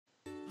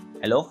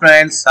Hello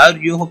friends, how are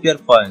you? Hope you are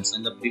fine. So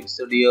in the previous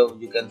video,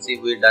 you can see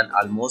we done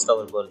almost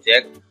our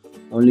project.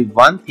 Only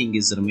one thing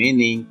is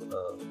remaining.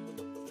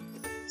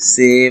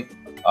 Save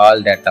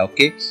all data,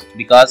 okay?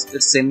 Because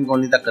it's saving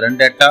only the current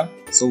data.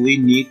 So we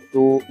need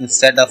to,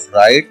 instead of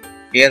write,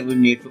 here we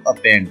need to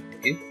append,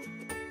 okay?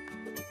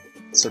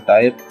 So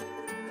type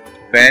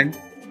append.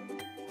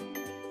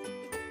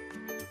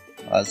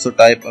 Also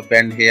type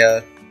append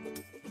here.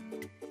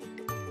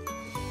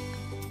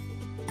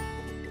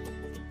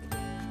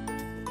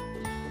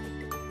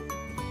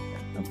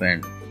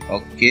 Append,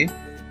 okay?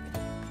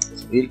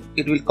 So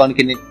it will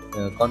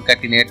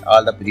concatenate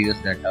all the previous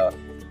data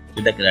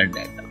with the current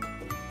data.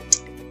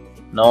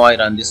 Now I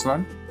run this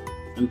one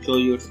and show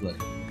you it's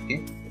working.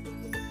 Okay.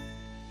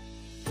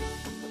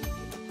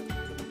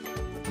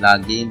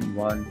 Login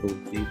 1 2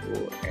 3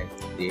 4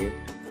 activate.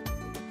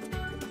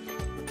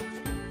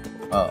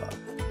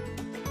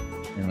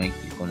 Then I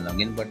click on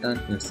login button.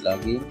 It's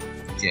login.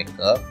 Check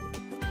up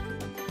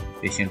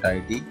patient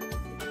ID.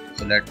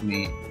 So let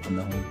me on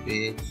the home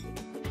page.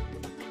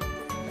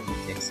 Let me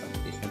check some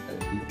patient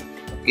ID.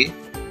 Okay.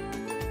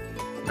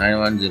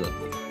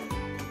 9103.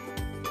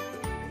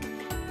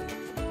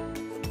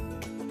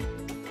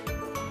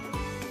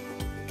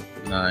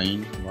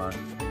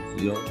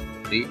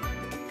 9103.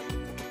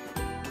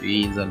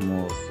 Fee is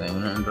almost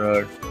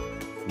 700.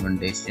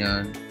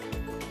 Recommendation,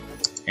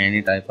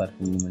 any type of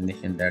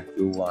recommendation that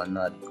you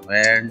wanna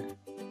recommend,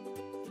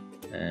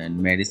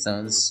 and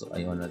medicines. So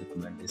I wanna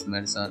recommend this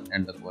medicine,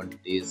 and the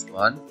quantity is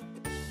 1.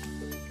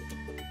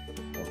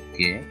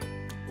 Okay.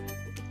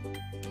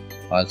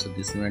 Also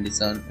this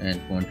medicine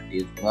and quantity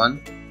is 1.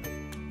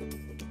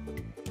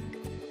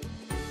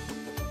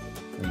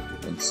 And you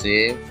can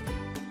save.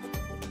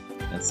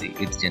 Let's see,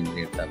 it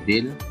generates the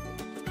bill.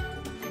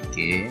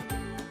 Okay.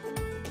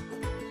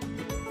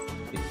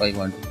 If I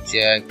want to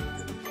check,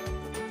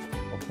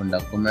 open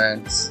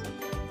documents.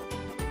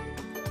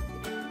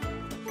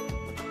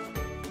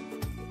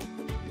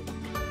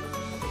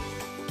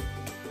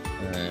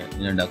 In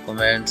the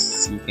documents,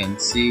 you can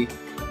see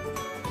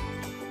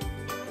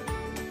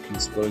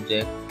this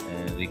project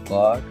and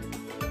record.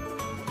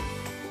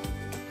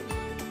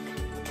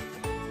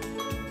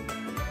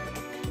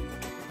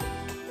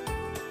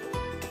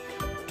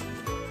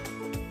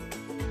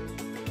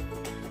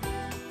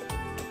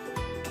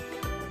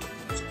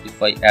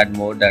 If I add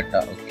more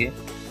data, okay,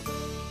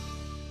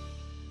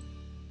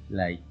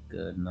 like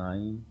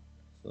 9,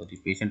 so the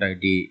patient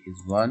ID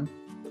is 1,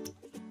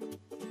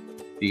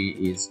 fee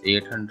is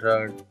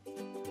 800,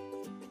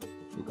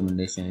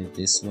 recommendation is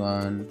this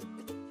one,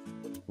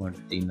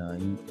 quantity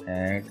 9,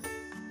 add,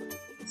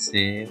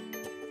 save.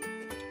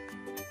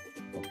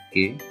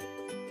 Okay,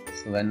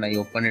 so when I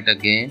open it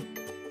again,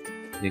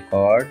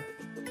 record,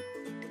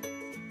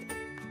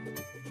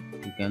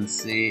 you can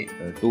see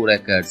 2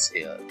 records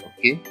here.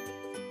 Okay,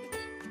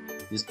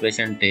 this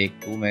patient take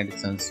 2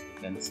 medicines, you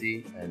can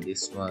see, and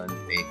this one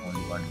take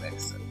only 1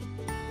 medicine.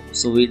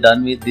 So we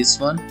done with this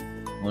one.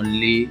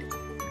 Only you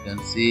can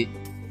see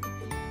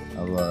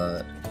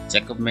our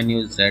checkup menu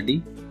is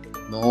ready.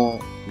 Now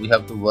we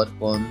have to work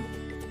on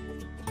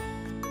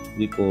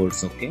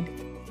reports. Okay,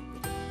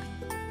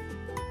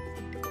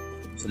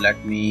 so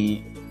let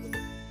me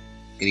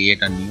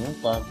create a new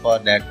form for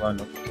that one.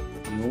 Okay,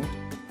 new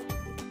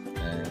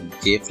and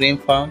JFrame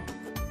form.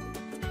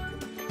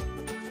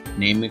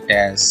 Name it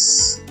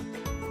as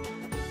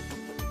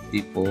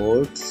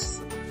reports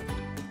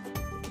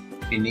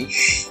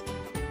finish.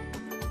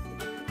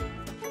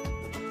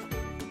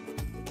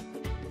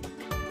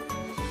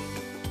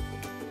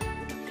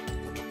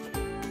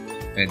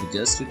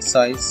 Adjust its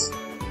size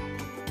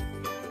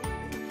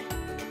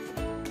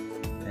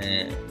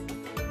and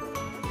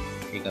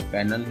take a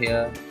panel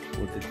here,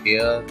 put it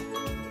here,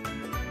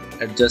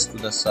 adjust to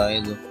the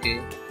size.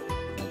 Okay,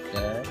 like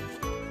that.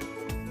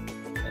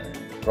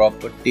 And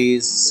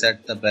properties,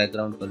 set the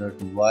background color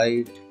to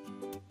white.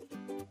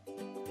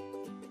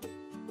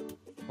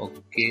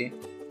 Okay,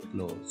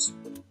 close.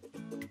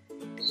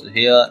 So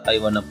here I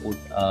wanna put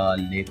a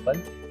label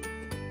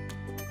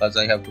because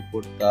I have to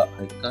put the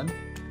icon.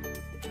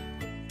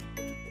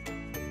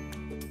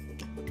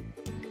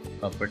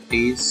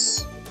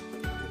 Properties,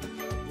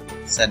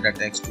 set the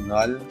text to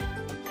null,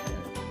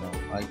 and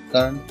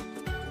icon,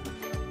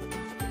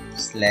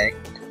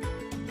 select.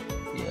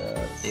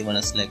 Here I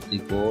wanna select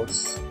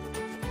reports.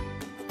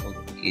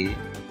 Okay,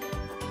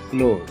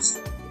 close.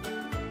 So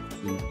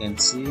you can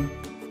see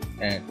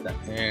at the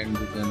end,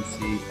 you can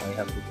see I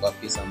have to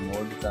copy some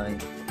more design.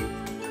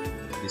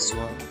 This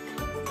one,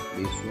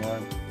 this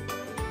one,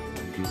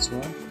 and this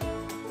one.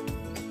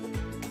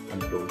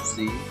 Control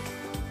C.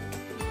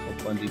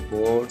 Open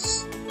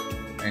reports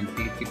and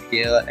click it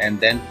here, and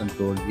then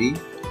Control V.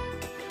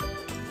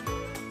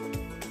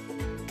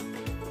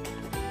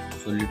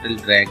 So little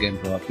drag and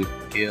drop it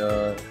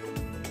here,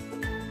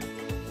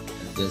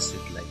 adjust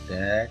it like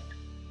that.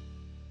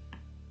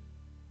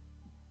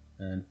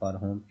 And for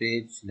home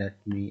page, let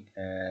me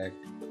add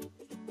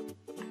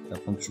the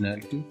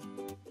functionality.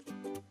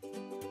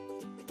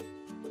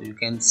 So you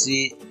can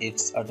see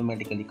it's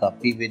automatically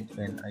copy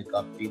when I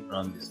copy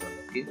from this one.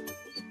 Okay,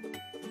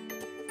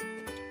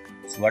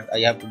 so what I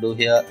have to do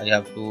here, I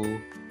have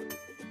to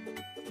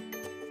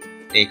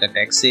take a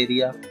text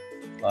area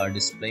or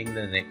displaying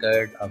the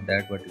record of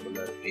that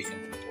particular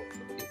patient report.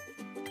 Okay,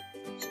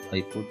 so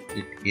I put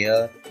it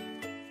here.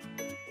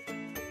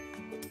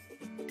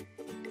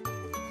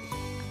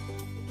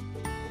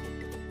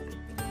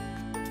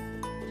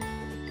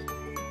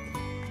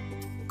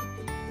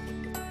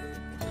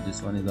 So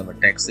this one is our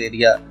text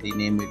area.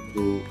 Rename it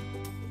to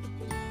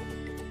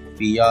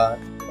PR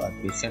for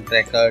patient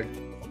record.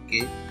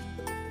 Okay,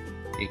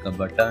 take a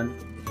button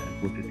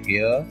and put it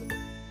here.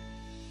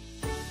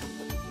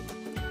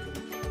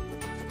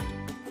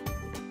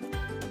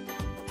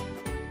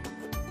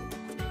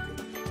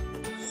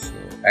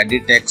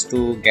 Edit text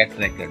to get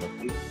record.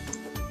 Okay,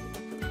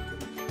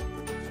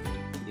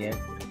 get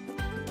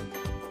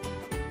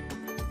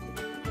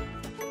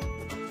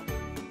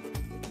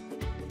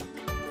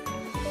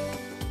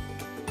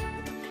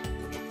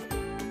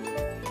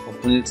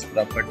open its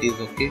properties.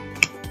 Okay,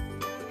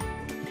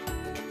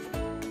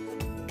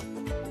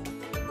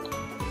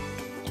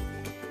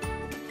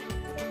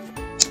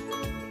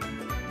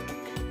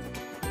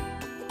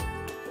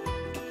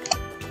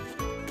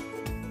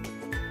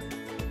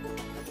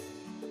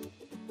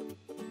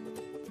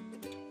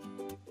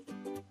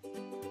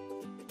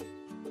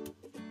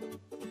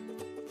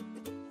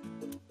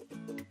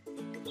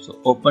 so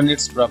open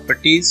its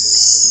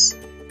properties.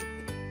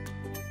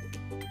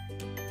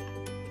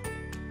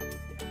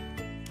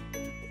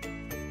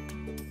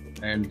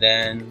 And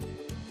then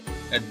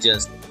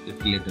adjust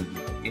it a little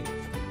bit. Okay,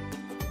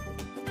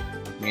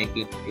 make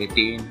it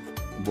 18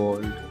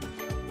 bold.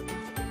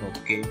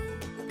 Okay,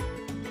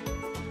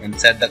 and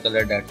set the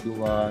color that you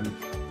want.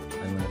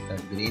 I'm gonna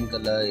set green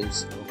color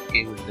is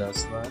okay with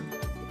this one.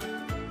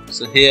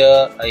 So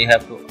here I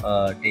have to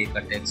take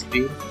a text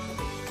field.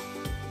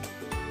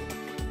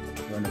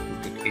 I'm gonna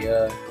put it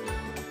here,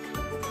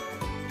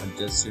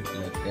 adjust it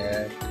like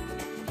that.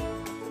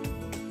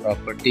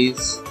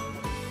 Properties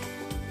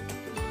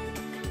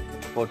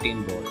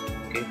 14 bold.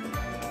 Okay,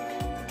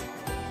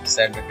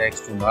 set the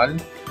text to null.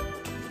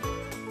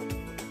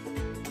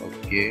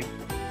 Okay,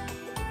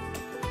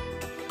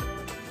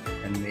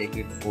 and make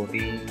it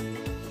 14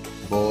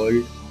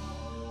 bold.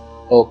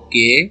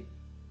 Okay,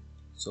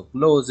 so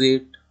close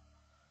it.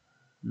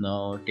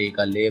 Now take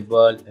a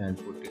label and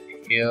put it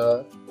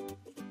here.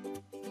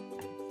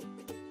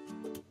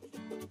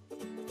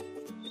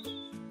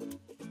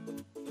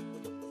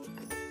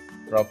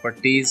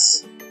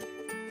 Properties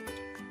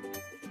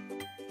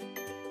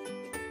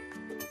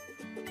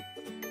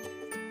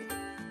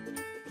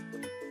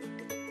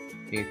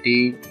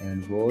 18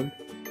 and bold.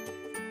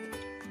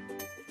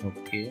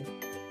 Okay,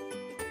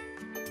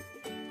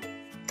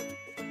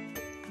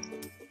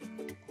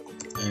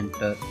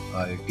 enter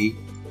ID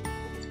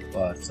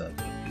for search.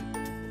 Okay,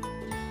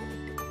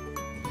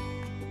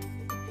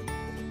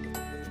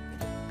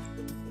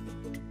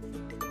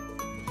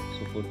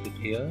 so put it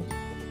here.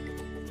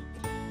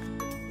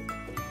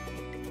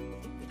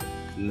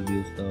 We'll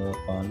use the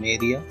farm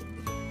area.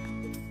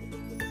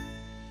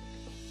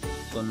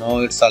 So now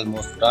it's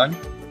almost done.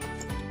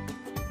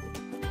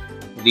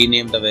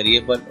 Rename the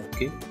variable.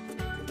 Okay,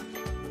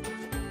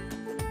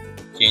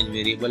 change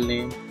variable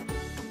name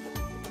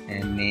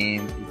and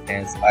name it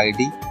as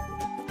ID.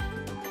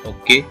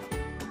 Okay,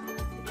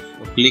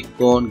 so click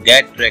on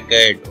get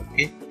record.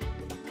 Okay,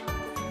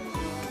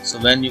 so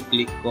when you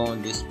click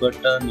on this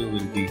button you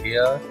will be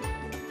here,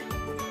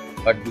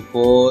 but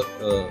before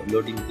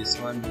loading this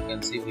one, you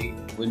can see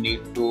we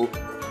need to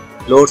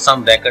load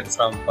some records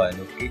from file.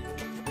 Okay,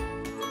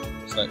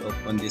 so I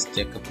open this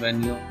checkup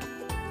menu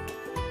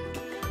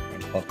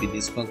and copy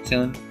this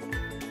function.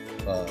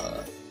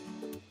 So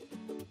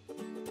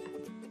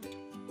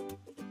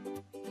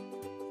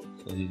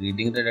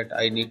reading the data,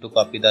 I need to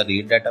copy the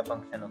read data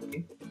function.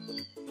 Okay,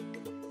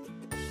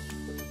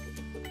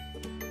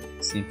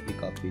 simply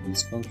copy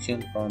this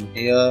function from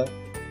here,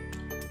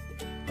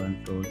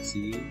 Control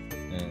C,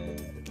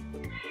 and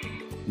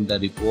in the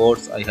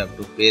reports I have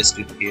to paste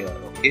it here.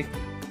 Okay,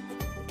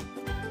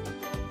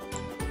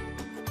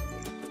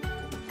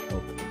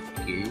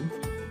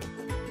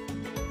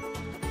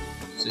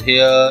 so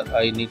here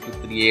I need to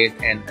create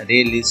an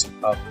array list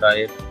of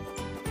type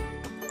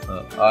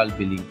all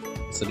billing,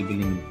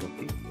 billing info.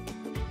 Okay,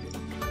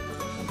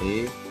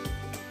 array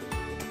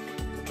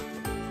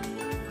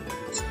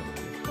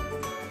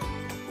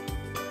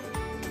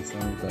this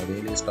one is the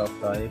array list of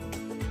type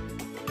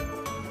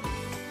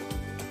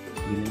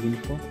billing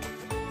info.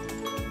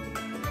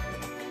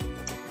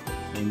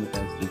 Name it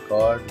as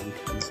record,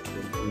 which is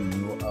equal to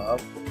new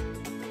of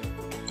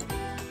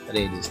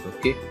array list.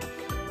 Okay,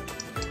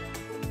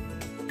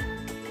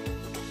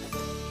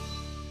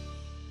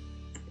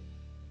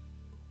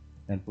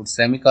 and put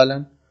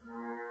semicolon.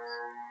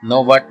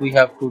 Now what we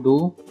have to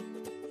do,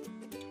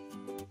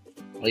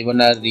 I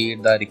wanna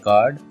read the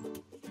record.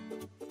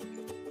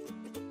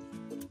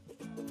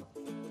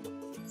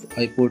 So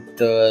I put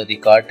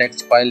record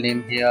text file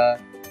name here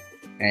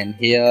and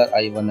here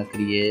I wanna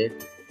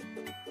create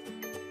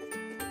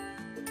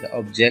the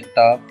object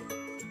of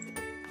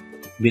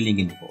billing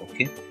info.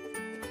 Okay,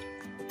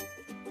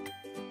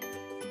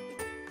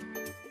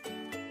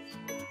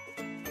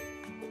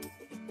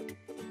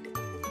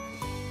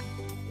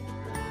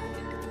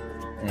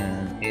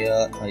 and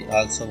here I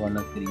also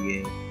wanna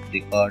create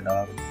record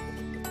of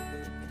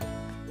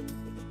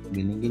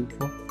billing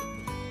info.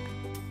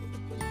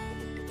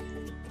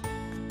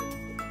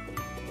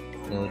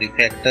 So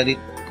refactor it.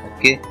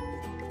 Okay,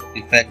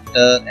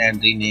 refactor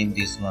and rename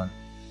this one.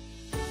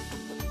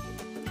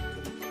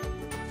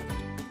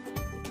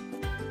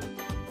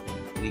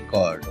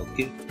 Record.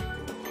 Okay,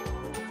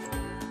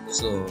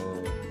 so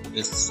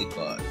it's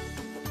record.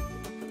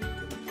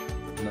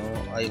 Now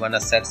I wanna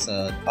set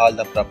all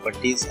the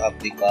properties of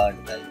record,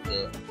 like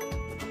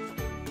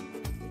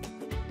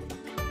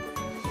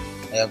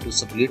I have to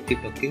split it.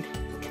 Okay,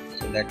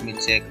 so let me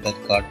check the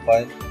record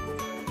file,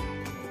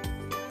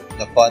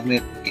 the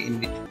format. Okay, in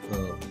which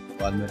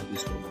format we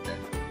store the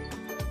data.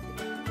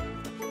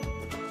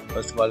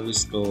 First of all, we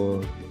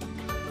store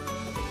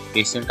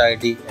patient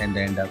ID, and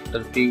then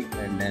doctor fee,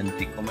 and then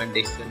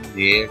recommendation,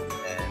 weight,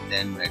 and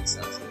then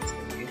medicine.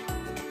 Okay,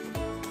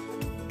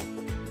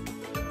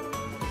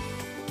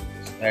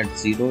 so at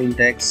 0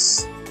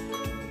 index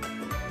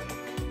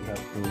you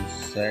have to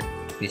set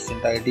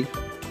patient ID.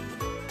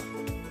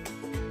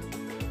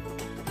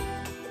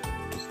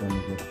 This one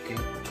is okay.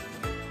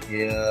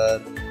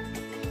 Here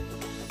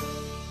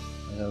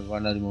I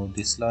wanna remove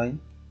this line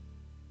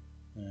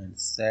and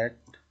set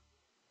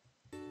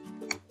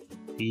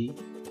fee,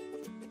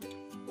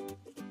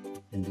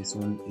 and this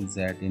one is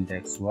at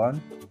index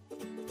 1.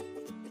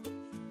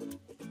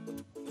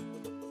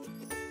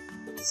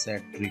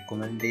 Set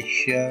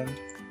recommendation,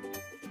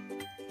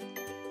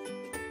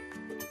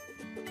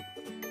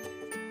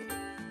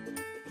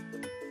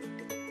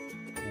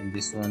 and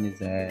this one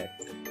is at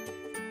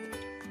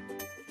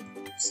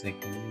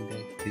second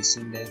index, this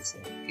index.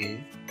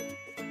 Okay,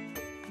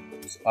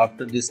 so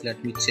after this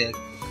let me check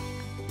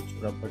which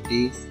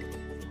properties.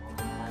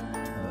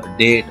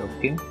 Date.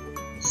 Okay,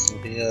 so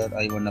here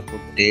I wanna put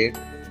date,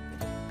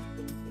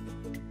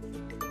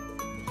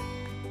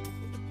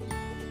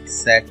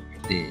 set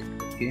date.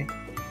 Okay,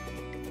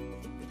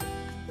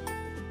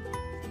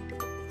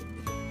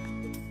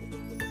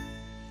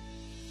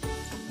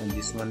 and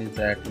this one is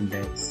at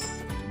index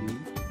 3.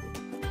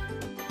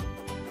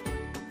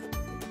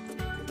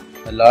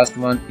 The last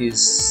one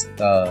is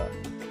the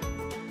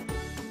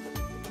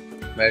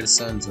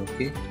medicines.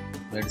 Okay,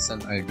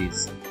 medicine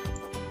IDs.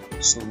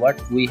 So what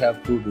we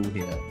have to do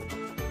here,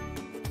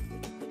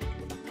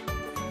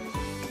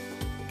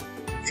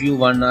 if you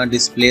wanna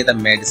display the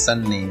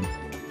medicine names,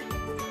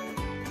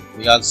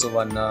 we also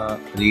wanna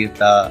read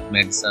the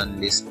medicine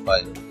list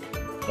file.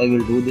 So I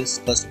will do this.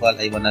 First of all,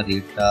 I wanna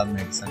read the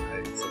medicine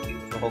IDs. Okay,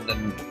 so how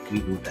can we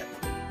do that?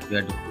 We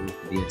have to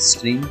create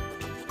string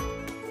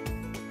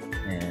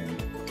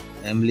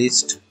and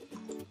mlist,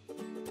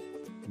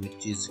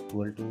 which is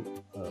equal to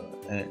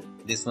and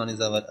this one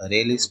is our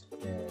array list.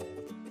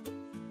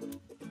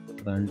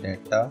 Current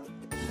data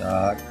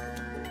dot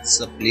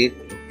split.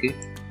 Okay,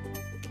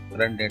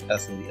 current data,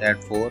 sorry,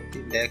 at 4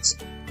 index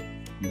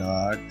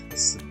dot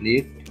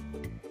split,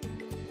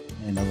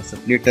 and our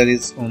splitter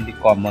is only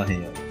comma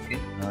here. Okay,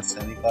 not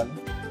semicolon.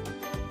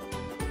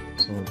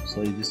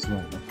 So is this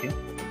one. Okay,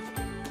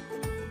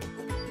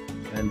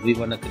 and we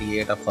wanna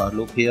create a for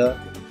loop here.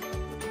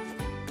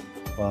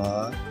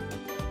 For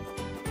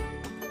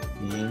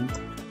int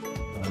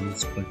y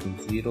is equal to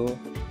 0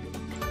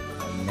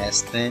 and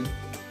less than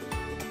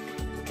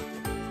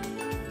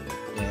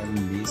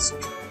list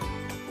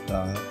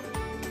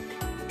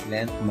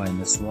length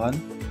 -1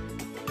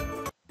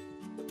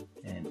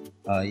 and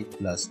I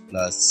plus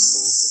plus.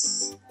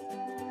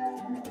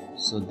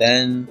 So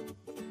then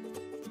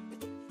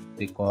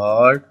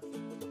record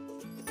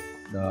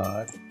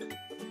dot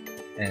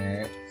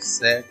add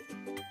set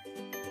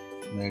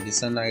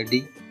medicine ID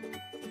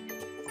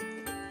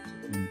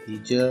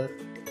integer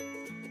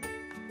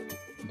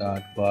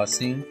dot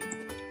parsing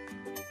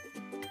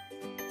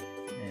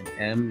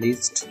and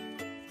mlist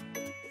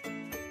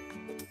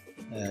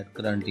at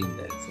current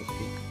index.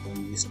 Okay,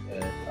 mlist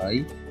at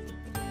I.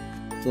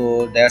 So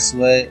that's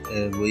why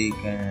we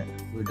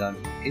done.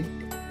 Okay,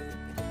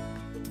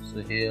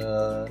 so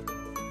here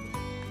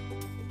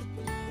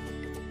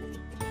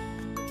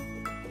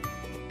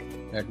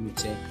let me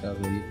check the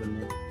variable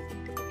name.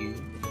 Okay,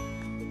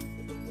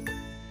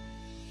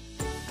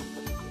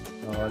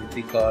 all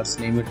records,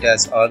 name it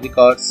as all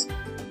records,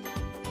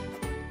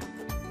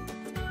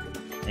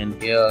 and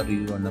here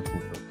you wanna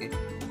put okay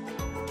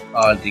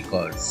all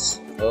records.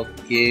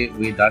 Okay,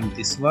 we done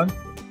this one.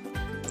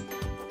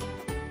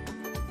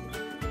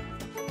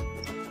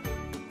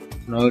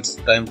 Now it's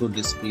time to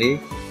display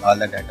all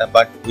the data,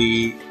 but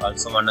we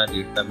also wanna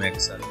read the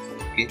medicines.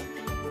 Okay,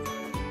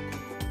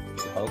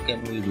 so how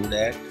can we do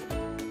that?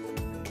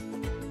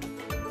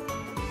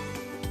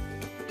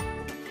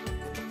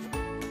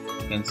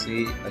 You can see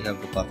I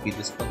have to copy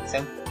this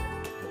function.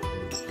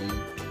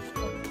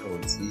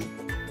 Control C,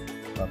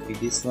 copy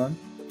this one.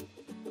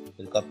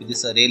 We'll copy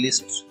this array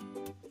list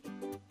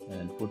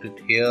and put it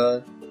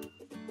here.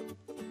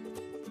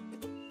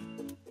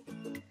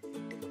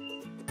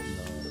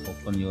 Now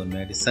open your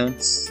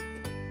medicines.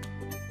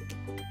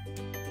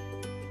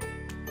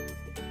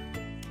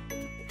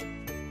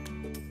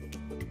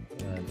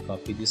 And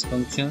copy this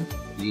function,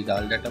 read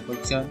all data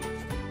function,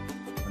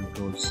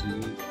 Control C,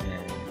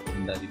 and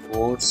in the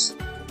reports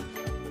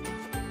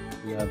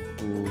we have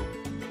to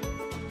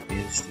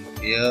paste it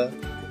here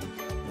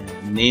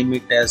and name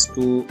it as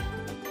to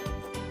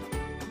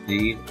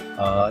read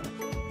all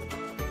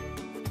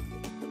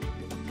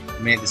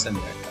medicine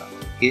data.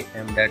 Okay,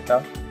 M data.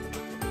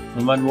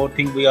 And one more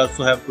thing, we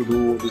also have to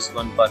do this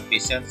one for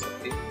patients.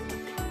 Okay,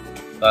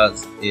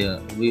 because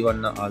we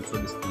wanna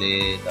also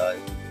display the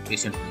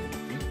patient name.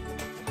 Okay?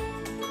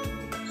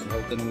 So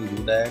how can we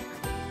do that?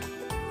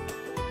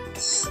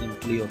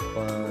 Simply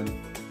open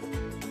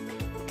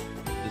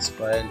this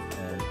file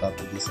and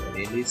copy this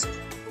array list.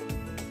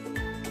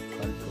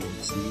 Control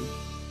C.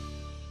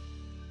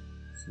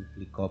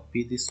 Simply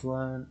copy this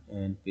one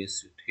and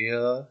paste it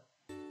here.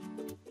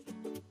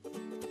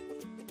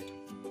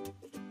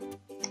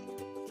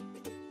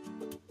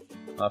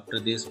 After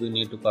this, we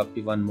need to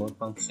copy one more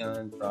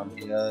function from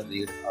here,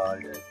 read all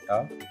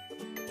data.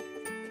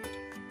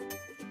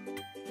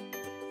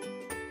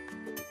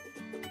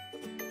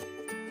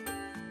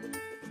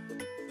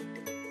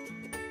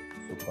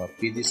 So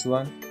copy this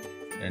one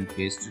and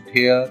paste it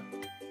here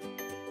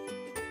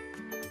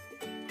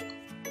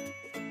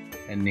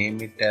and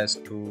name it as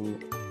to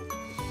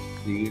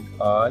read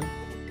all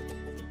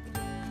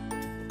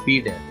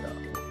P data.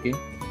 Okay,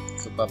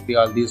 so copy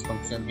all these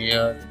functions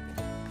here.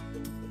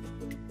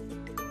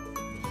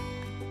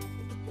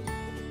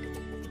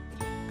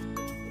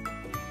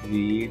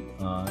 Read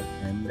all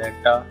M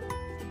data,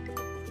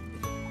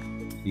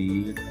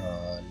 read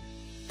all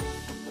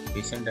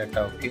patient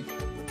data. Okay,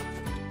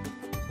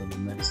 so the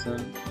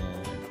medicine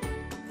and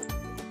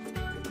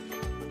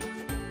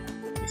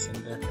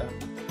patient data.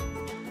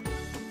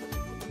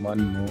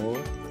 One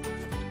more.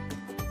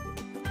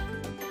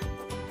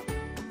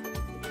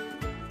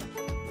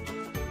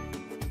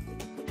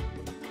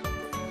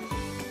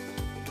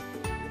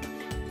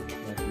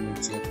 Let me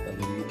check the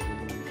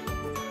variable.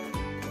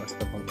 What's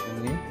the function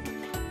name?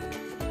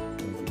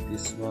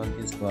 This one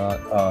is for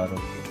R.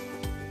 Okay.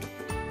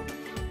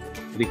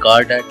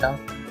 Record data.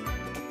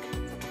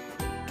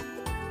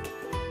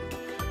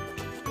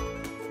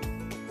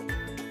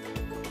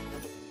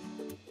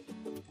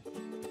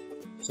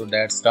 So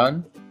that's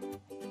done.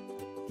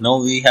 Now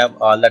we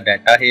have all the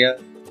data here.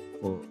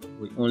 So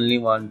we only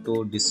want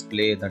to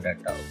display the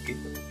data. Okay.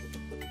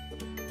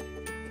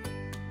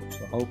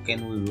 So how can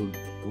we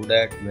do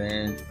that?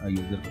 When a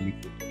user click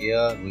it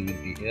here, we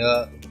will be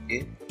here.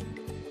 Okay.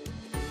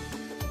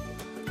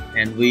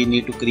 And we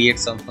need to create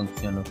some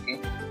function. Okay,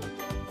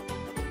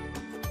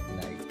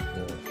 like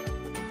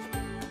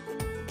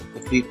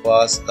if we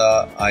pass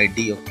the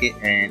ID, okay,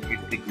 and it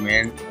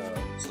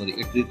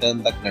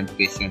return the current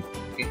patient.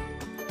 Okay,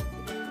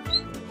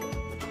 so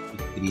we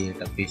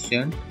create a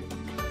patient,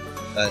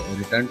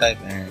 return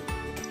type, and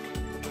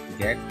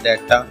get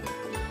data.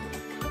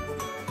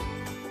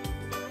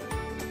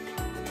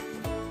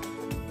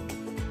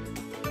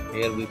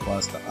 Here we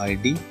pass the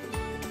ID.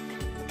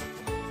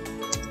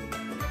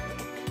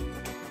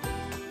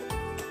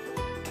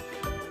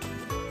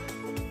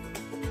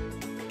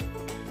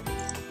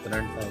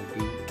 Current ID.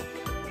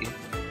 Okay.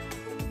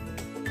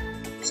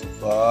 So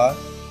for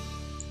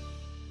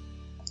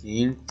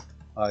int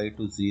I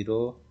to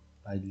 0,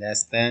 I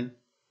less than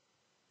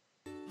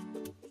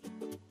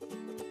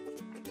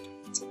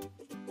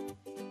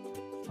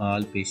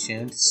all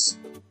patients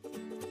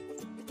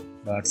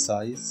dot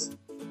size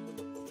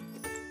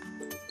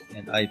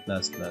and I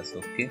plus plus.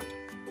 Okay,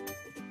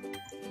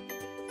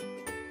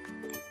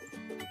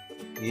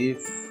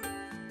 if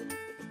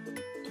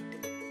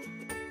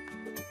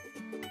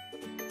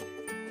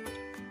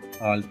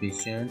all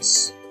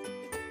patients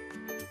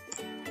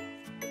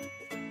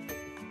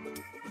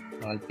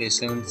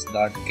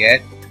dot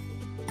get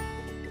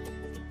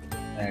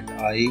at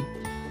I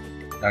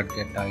dot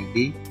get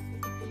ID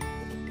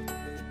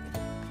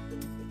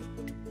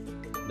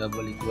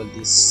double equal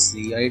this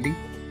CID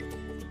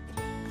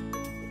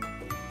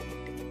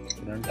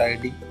current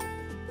ID.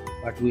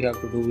 What we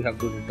have to do, we have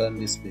to return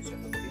this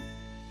patient. Okay,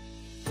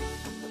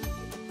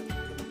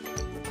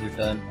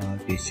 return all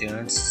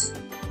patients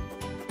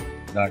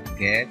dot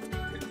get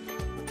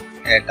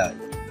at I.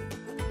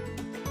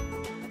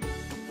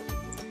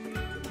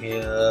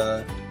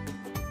 Here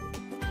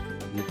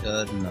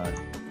return null.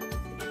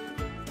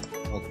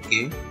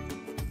 Okay,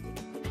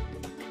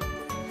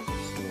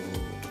 so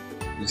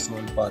this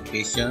one for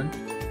patient,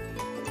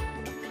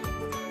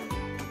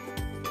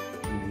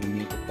 we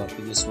need to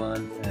copy this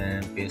one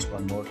and paste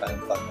one more time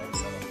for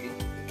medicine. Okay,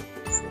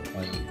 so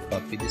I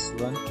copy this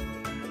one,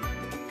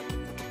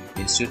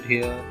 paste it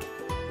here,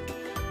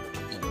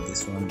 and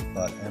this one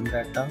for M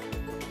data,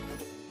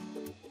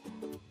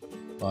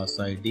 pass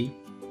ID,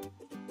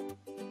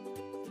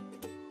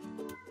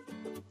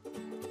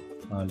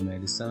 all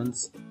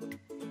medicines,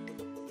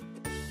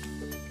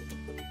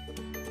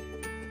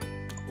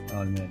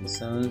 all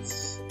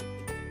medicines,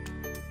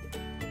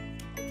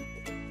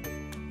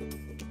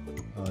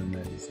 all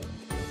medicines.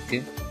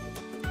 Okay,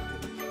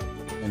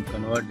 and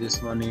convert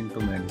this one into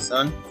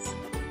medicine.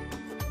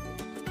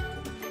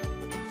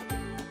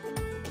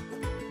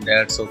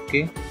 That's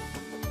okay.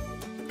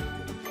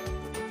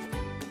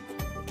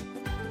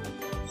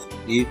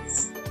 If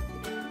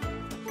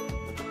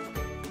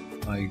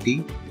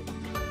ID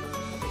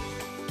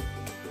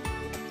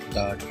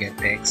dot get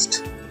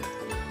text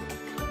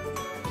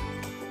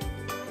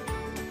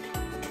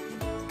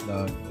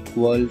dot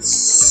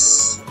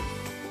equals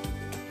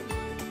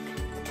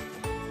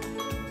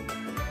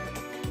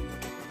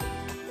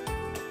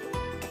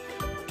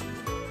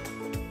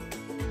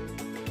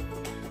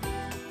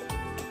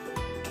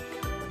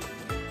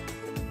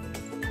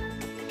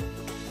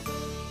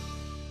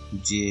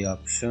J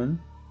option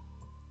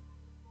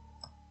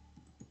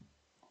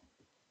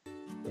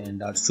and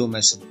dot show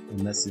message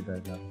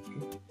dialog.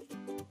 Okay,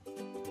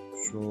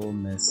 show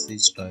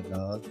message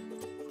dialog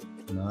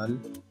null,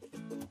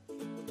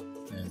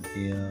 and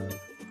here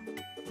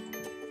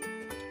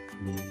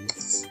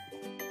please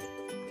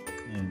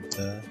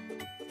enter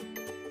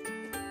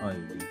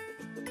ID.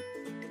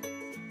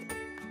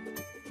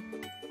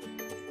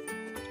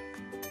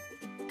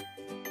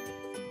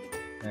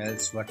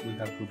 Else what we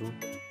have to do?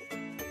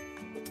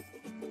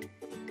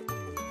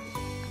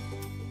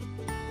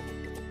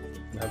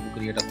 We have to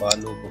create a for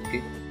loop.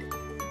 Okay,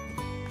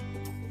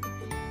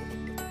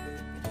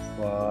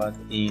 for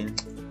in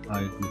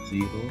I to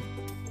 0,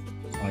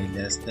 I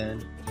less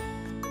than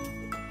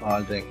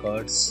all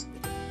records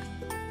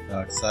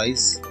dot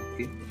size.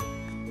 Okay,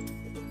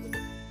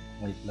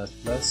 I plus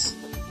plus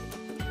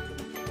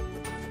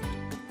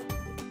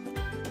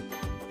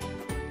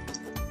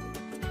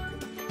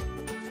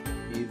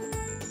if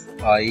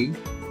I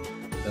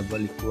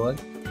double equal,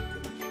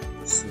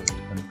 so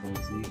control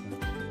C,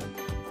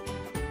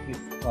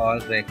 if all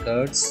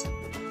records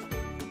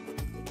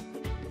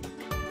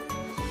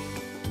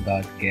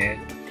dot get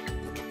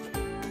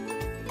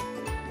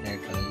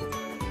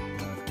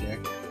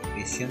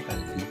patient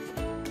ID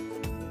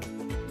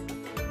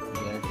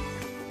get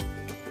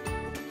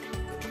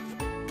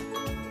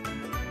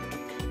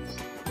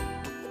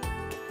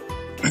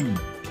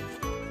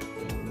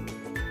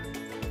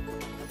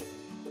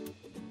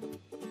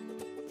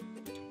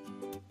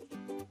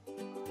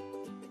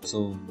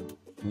so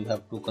we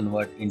have to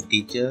convert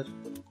integer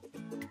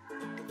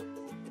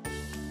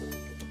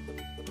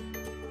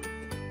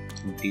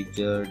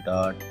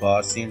dot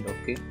parseInt.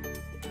 Okay,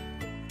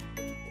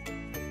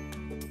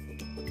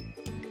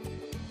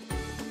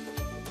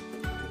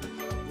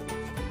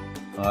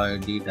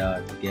 ID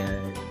dot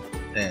get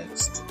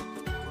text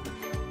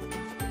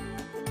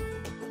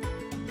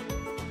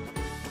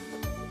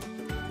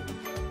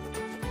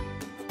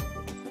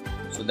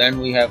so then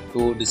we have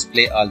to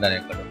display all the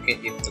record. Okay,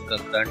 if the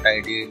current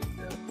ID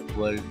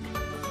equal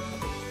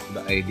to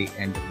the ID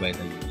entered by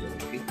the user.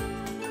 Okay,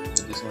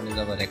 so this one is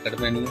our record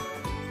menu.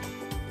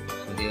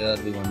 So here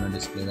we want to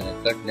display the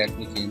record. Let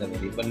me change the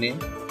variable name.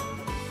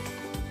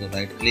 So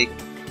right click,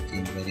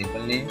 change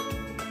variable name,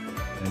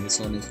 and this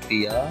one is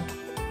PR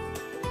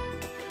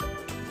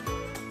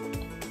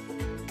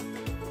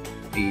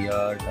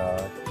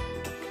dot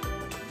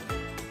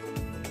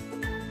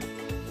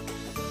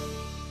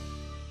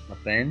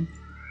append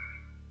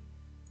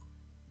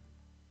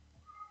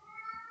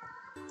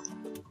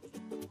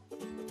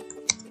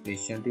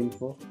patient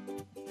info.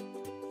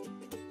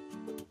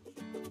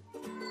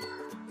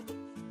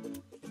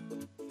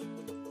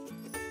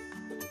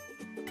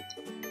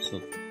 So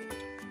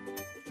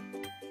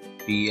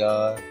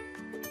PR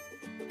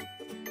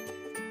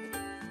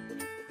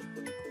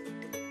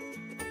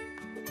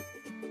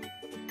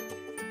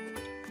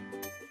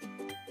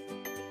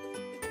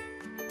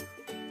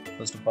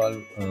first of all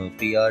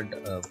PR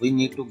we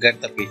need to get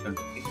the patient.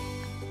 Okay,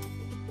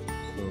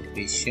 so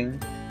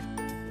patient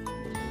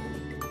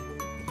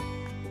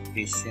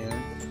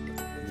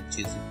which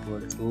is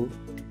equal to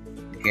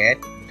get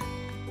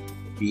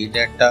p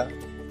data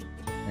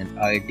and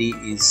ID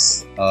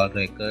is our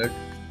record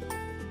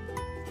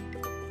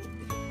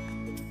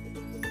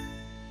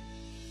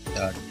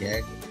dot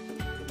get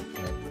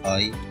and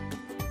I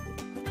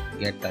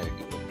get ID.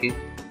 Okay,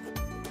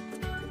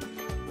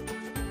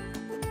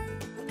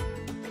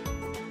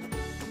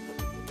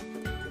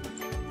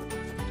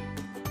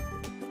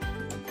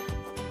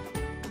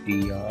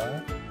 PR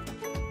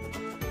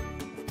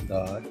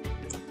dot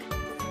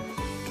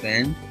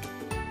pen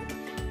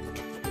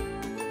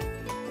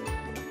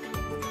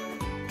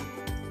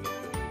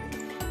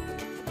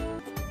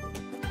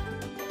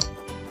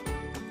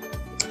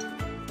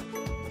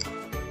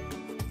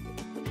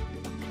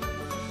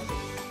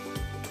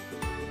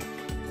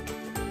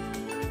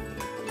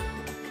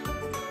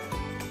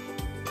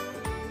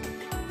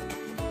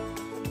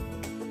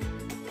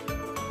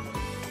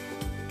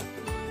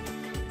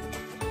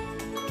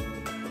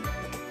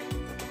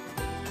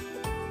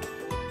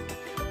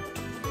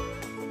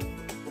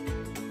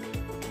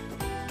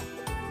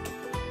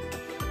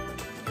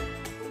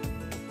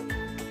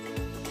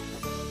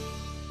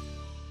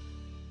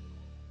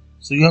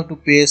So you have to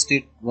paste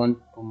it one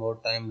more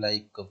time,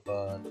 like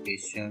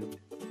patient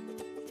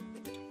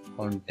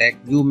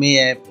contact. You may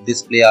have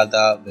display all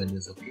the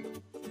values. Okay.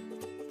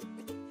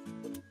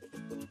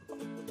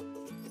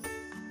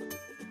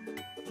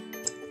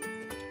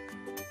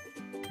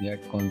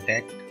 Get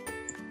contact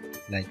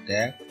like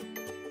that,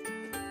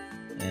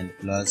 and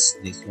plus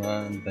this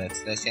one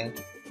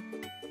backslash.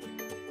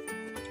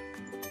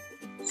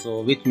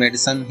 So which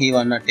medicine he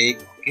wanna take?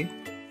 Okay.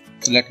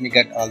 So let me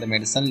get all the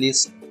medicine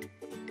list.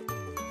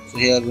 So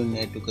here we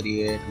need to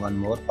create one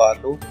more for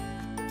loop.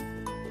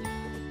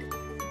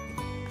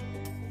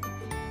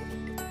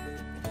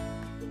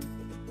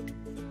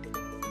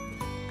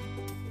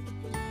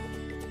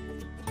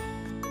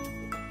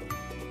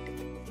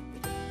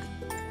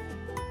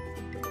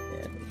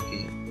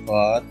 Okay,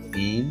 for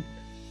int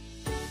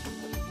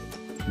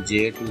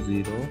j to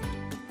 0,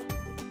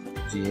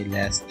 j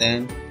less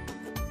than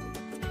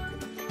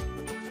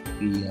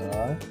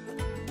pr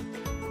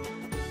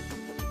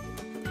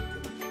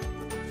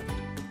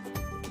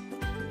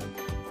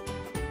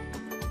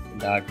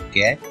dot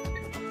get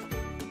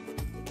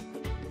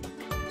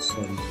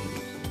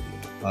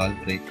all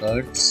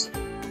records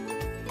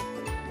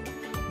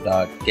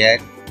dot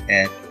get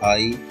at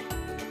I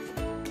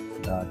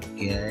dot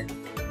get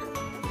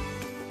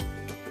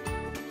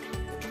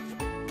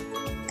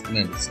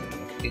medicine.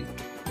 Okay,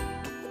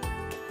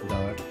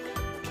 dot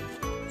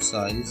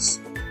size.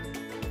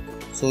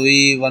 So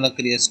we wanna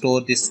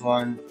store this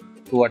one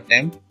to a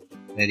temp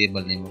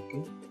variable name.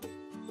 Okay,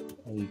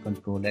 we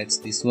control X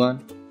this one.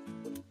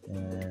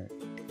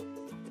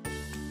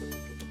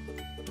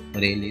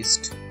 Array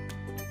list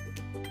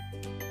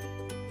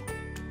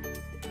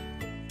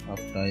of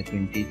type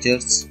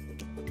integers,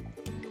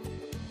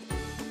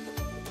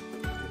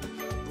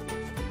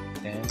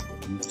 temp,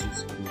 which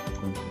is equal to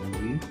control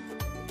V,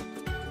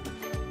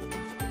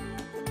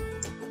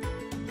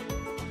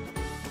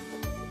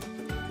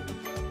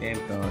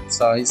 temp dot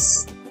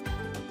size,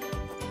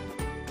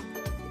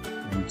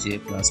 and j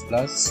plus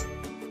plus,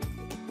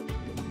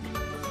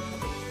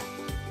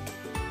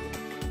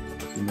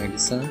 so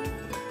medicine.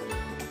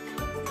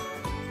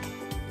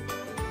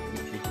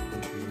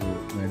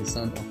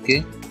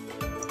 Okay,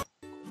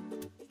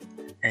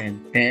 and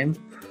temp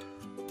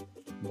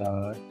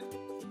dot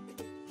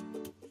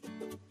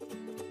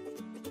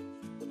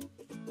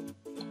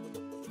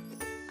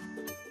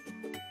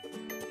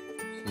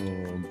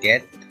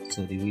get.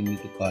 So we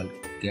need to call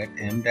get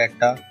m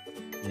data,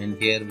 and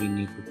here we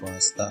need to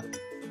pass the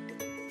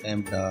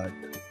temp dot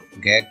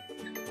get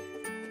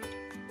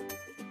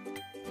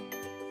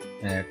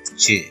at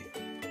j.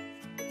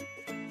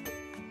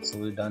 So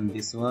we done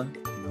this one.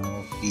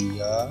 Now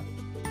pr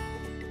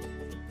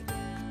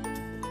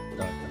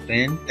dot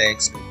append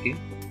text. Okay,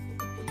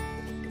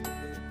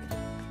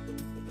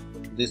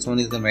 this one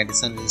is the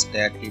medicine list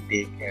that he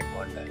take at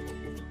one time.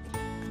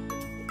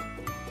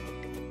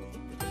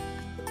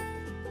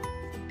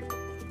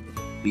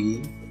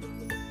 B.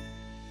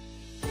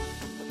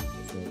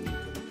 So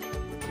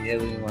here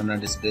we wanna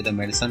display the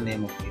medicine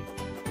name. Okay,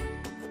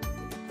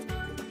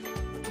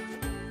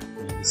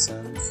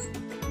 medicines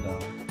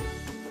dot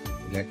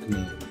get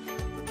name.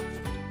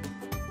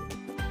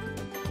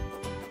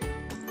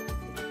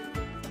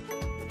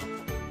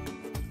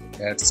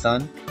 That's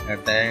done.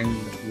 At the end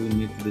we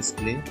need to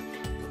display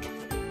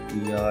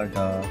pr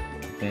dot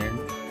append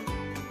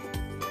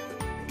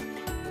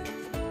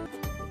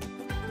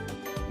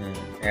and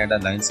add a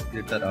line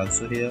splitter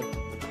also here,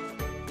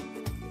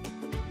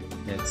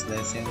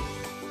 backslash n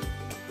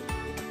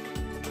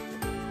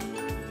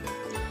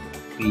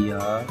pr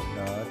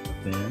dot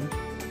append,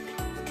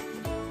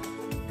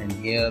 and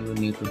here we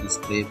need to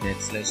display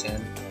backslash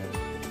n and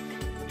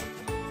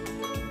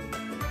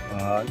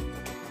all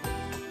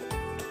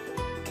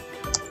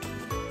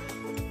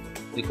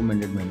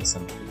recommended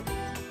medicine.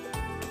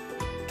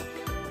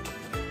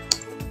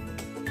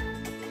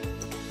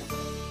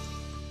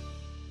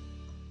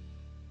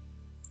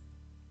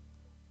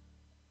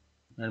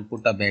 And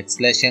put a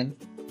backslash n.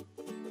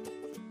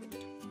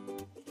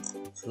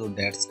 So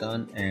that's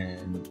done,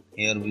 and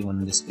here we want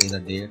to display the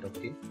date.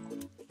 Okay,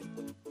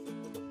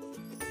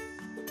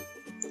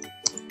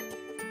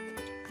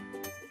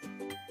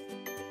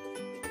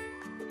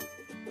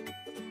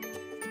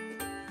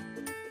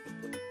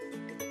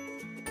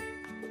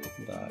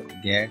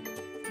 get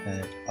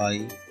at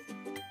I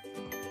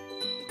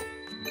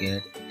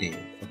get date.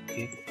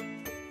 Okay,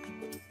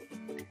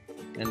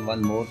 and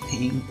one more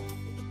thing,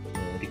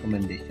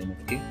 recommendation.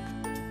 Okay,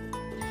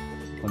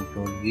 so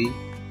control V,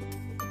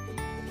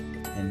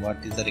 and what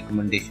is the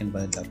recommendation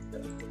by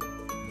doctor?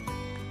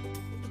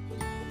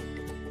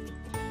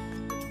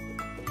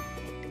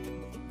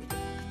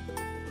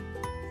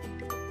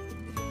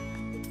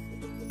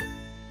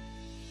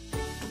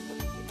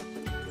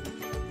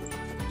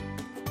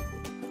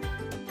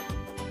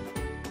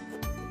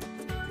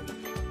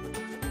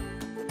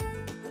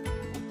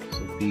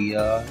 pr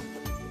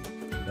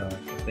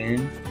dot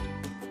append,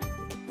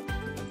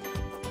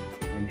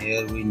 and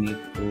here we need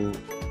to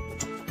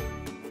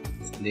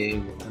display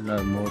one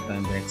or more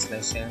time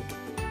backslash n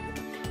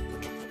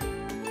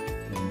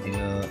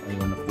here I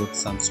want to put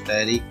some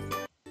static.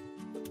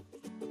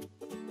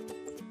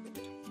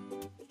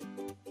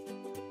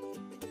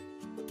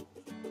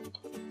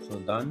 So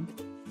done.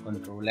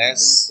 Control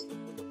S.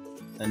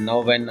 And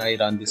now when I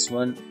run this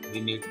one, we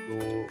need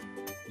to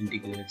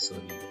integrate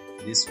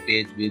this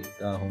page with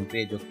the home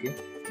page. Okay,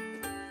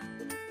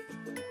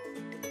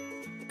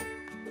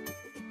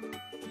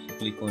 so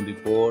click on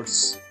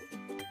reports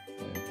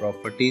and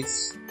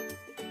properties.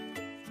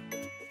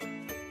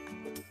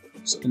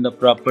 So in the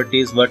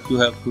properties, what you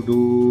have to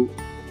do,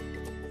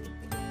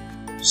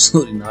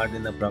 sorry, not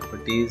in the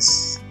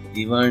properties,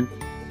 event,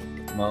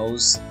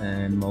 mouse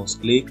and mouse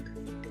clicked.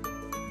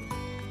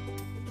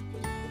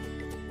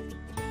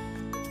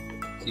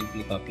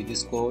 Simply copy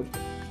this code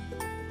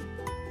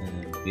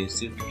and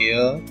paste it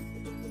here.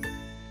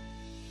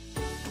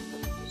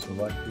 So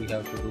what we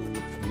have to do,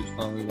 which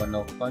form we want to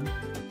open?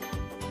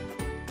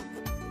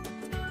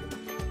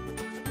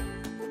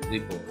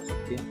 Reports.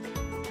 Okay,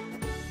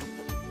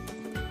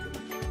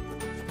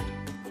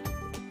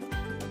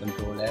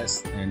 Control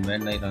S, and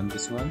when I run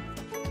this one,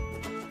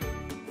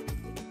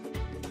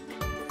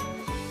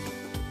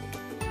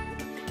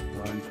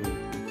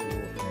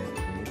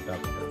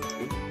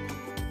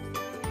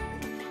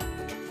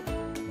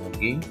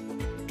 again,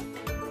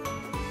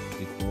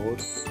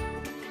 reports,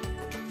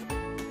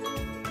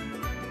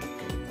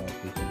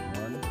 operation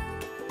 1,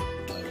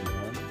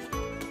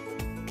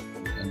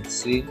 you can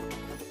see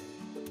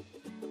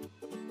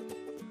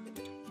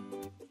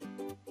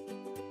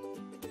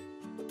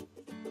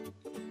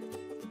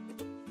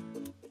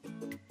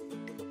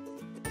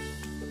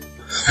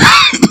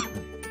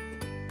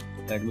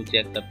let me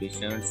check the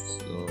patients.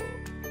 So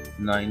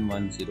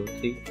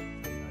 9103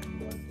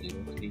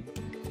 9103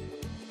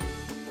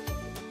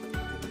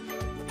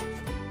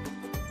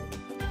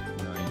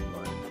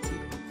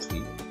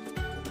 9103.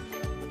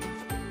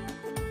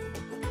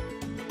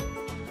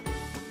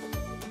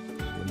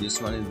 So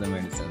this one is the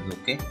medicines.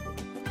 Okay,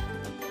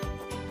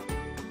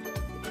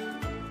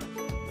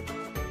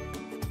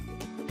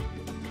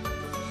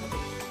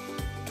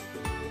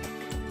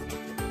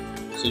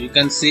 so you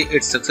can see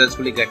it's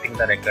successfully getting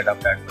the record of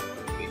that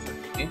patient.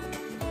 Okay,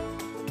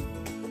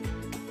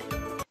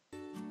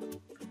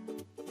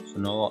 so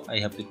now I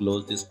have to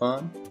close this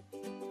one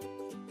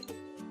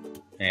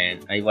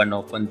and I want to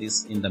open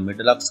this in the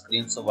middle of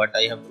screen. So what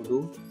I have to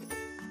do,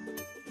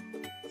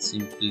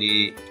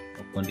 simply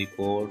open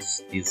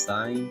reports,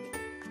 design,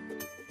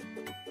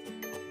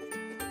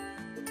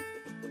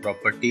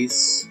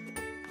 properties,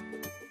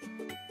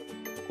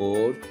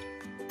 code,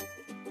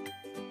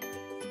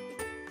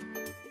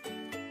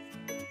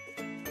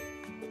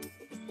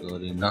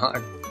 sorry,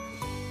 not,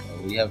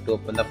 we have to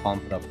open the form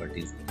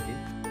properties. Okay,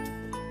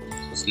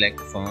 so select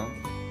form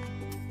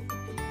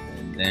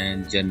and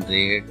then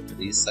generate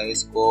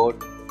resize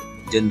code,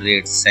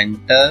 generate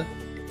center,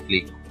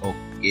 click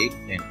OK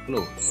and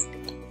close.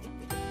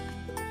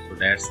 So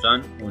that's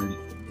done. Only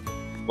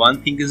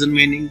one thing is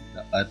remaining,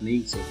 the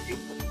earnings. Okay,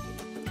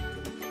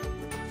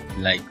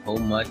 like how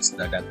much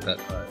the doctor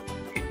earned.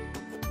 Okay,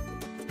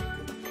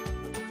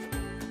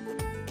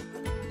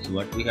 so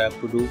what we have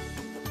to do,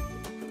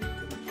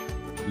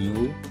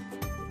 new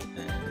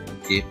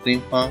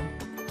JFrame form,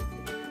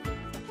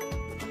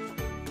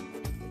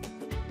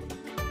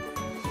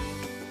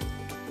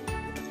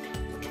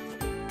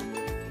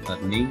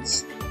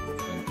 earnings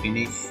and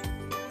finish.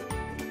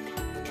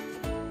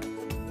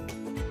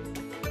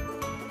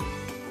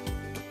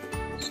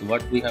 So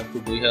what we have to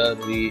do here,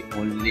 we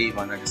only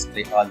want to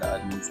display all the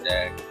earnings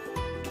that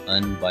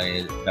earned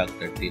by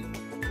Dr. Till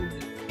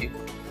today. Okay,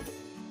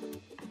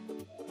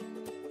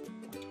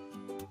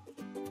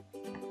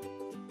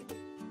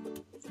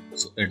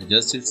 so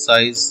adjust its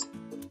size,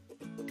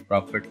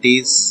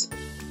 properties,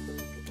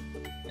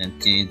 and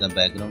change the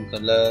background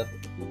color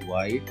to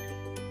white.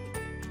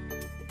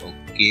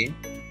 Okay,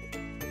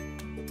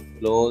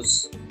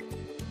 close,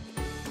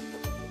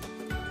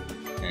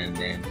 and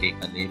then take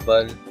a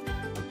label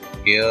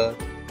here,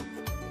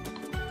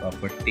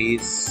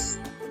 properties,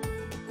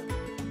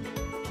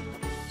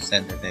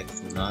 set the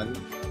text to null,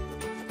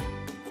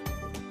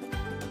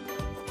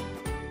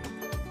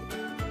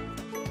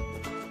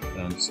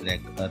 and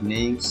select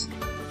earnings.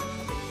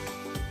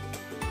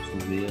 So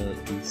where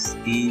is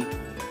E?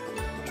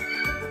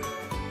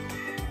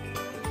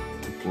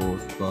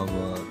 Post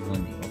power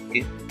money.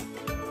 Okay,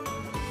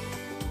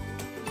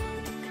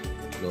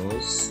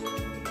 close.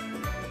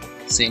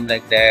 Same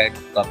like that,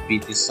 copy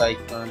this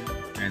icon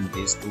and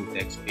these two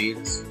text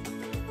fields.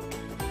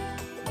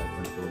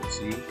 Control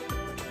C and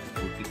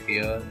put it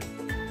here.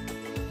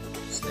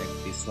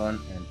 Select this one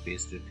and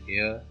paste it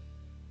here.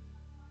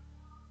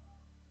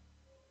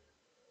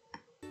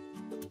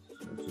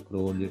 So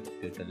scroll it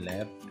to the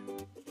left,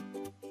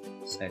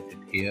 set it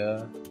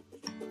here.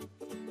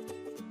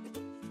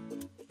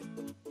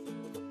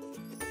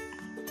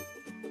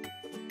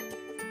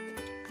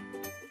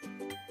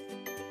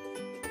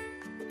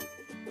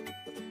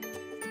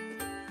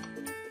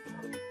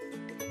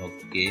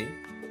 Okay,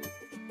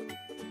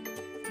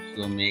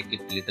 so make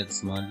it little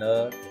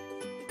smaller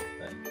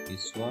like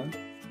this one.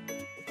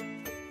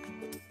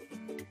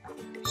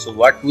 So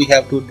what we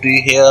have to do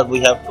here, we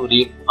have to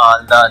read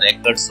all the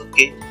records.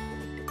 Okay,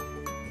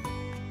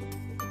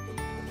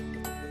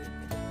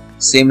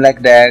 same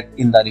like that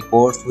in the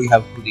reports we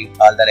have to read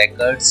all the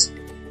records,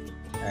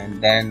 and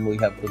then we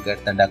have to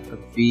get the doctor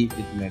fee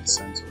with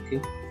medicines.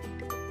 Okay,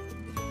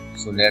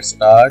 so let's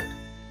start.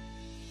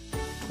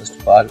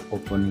 First of all,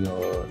 open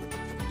your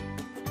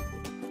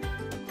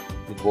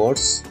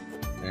reports,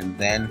 and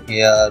then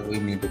here we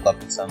need to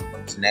copy some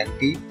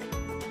functionality.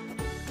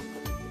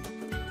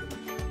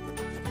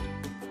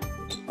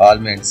 So all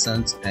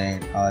medicines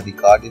and our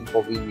record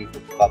info we need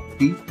to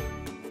copy,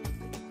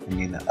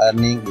 and in the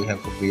earning we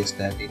have to paste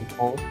that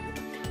info.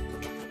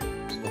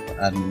 So open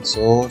earning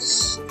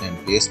source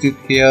and paste it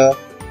here.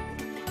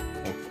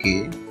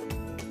 Okay,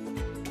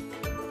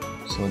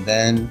 so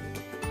then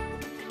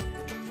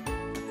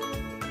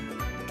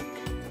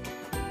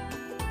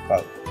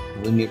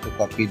we need to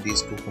copy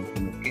these two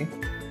functions. Okay,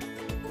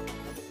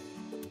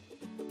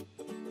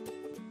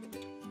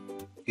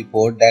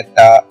 report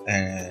data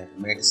and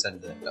medicine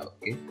data.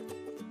 Okay,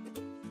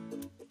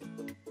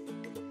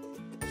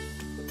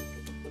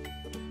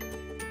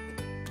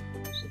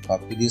 so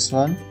copy this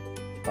one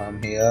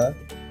from here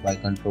by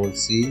Control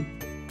C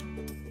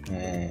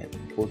and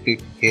put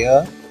it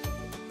here.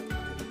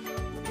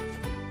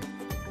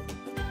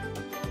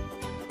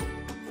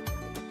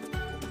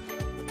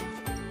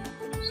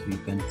 So you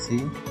can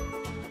see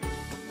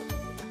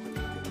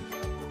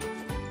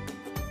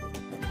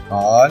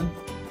all.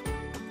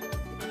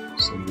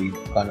 So we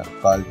gonna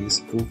call these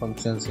two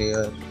functions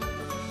here.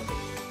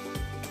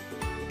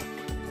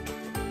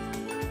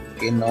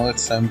 Okay, now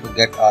it's time to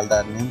get all the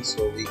earnings.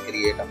 So we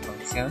create a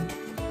function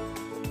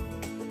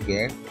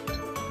get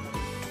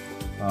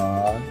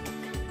all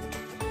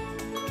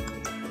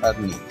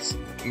earnings.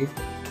 Okay,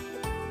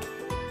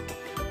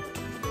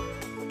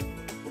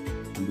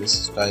 this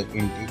is type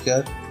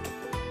integer,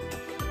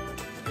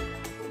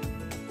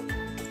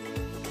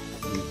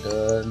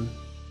 return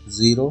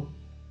 0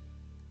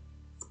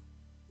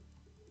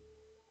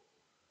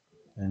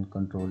 and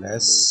Control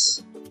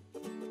S.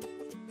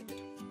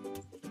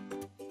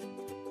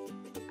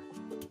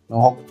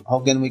 Now how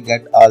can we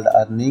get all the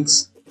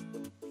earnings?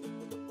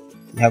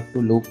 We have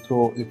to loop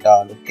through it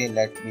all. Okay,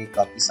 let me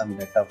copy some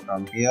data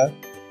from here.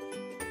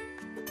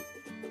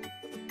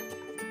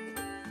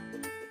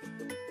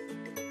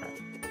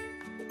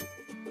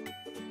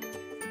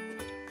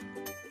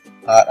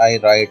 Or I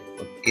write,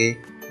 okay,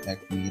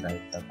 let me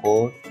write the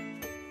code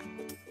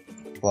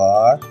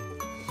for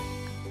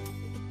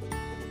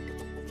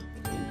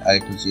I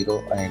to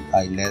 0 and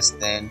I less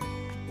than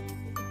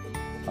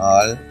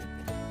all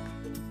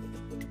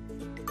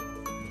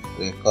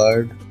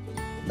record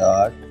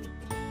dot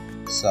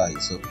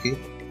size. Okay,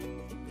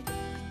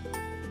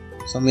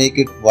 so make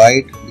it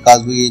white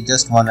because we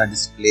just wanna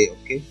display.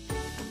 Okay,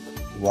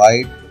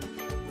 white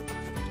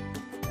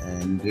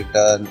and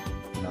return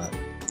null.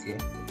 Okay,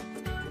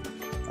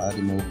 I'll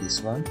remove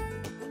this one.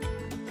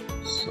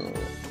 So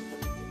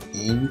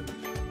int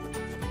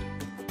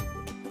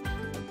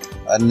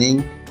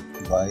earning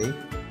by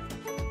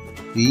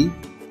fee.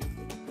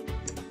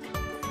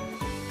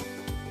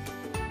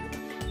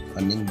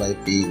 Earning by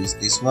fee is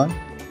this one.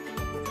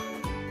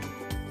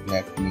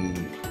 Let me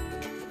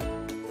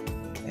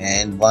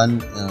and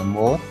one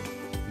more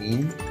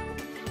int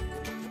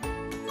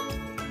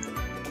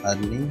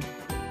earning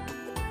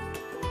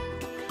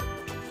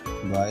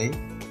by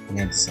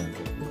medicine.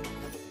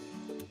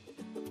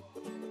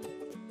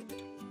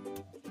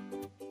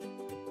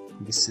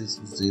 This is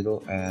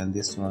 0 and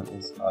this one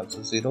is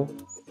also 0.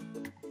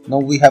 Now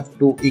we have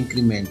to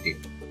increment it,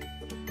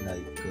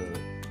 like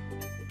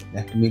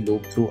let me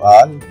loop through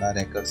all the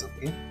records.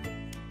 Okay,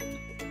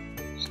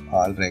 so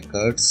all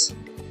records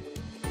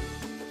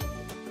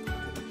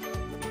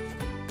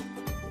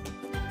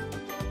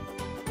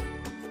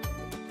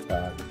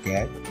dot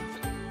get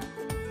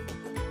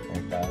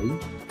and I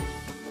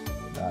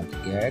dot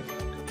get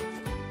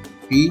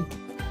fee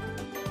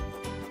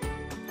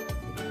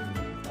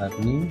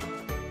earning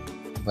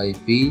by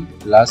fee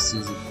plus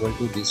is equal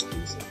to this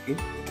piece. Okay,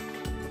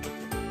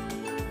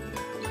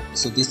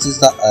 so this is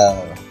the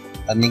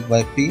earning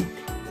by fee,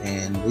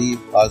 and we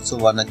also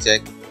wanna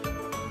check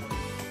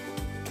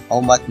how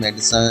much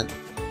medicine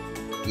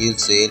you'll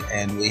sell,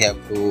 and we have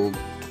to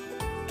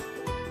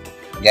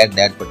get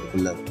that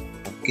particular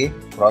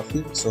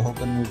profit. So how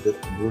can we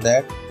do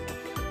that?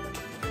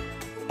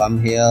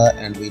 Come here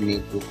and we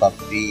need to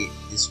copy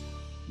this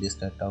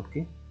data.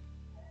 Okay,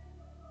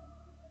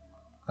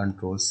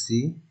 Control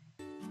C.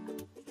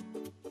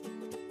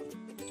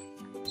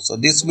 So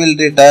this will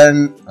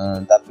return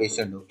the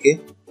patient.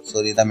 Okay,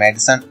 sorry, the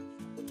medicine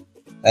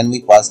when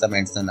we pass the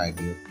medicine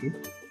ID. Okay,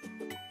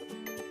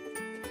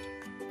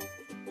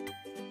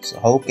 so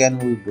how can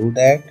we do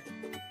that?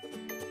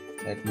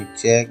 Let me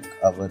check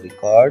our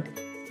record.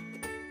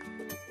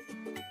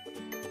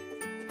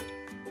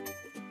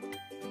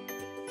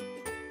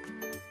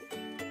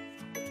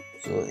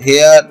 So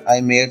here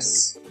I made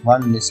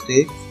one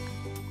mistake.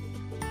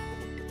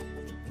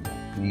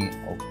 Let me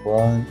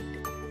open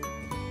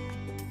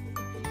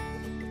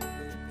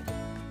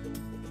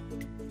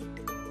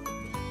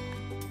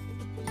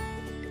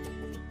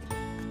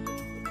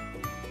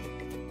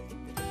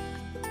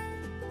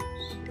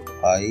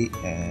I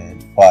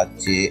and path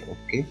j.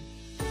 Okay,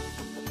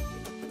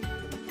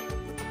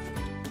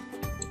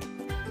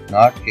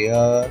 not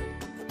here.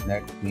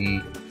 Let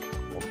me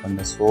open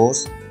the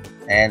source,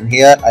 and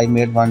here I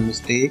made one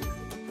mistake.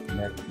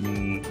 Let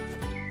me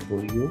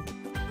show you.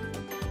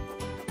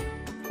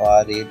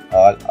 For it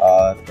all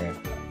are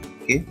data.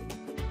 Okay,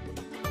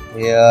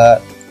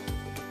 here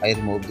I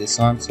remove this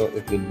one, so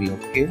it will be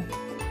okay.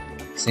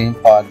 Same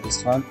for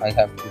this one, I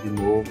have to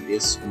remove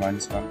this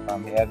 -1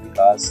 from here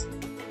because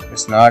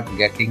it's not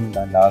getting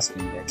the last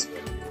index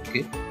value.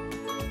 Okay,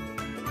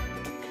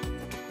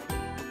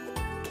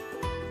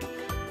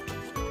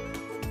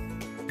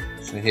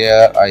 so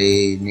here I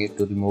need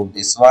to remove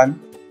this one.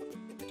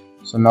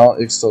 So now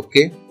it's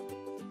okay.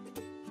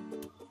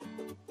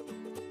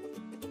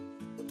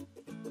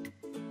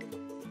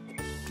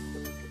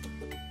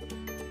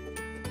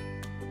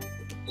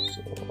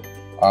 So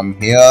I'm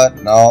here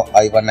now.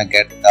 I wanna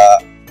get the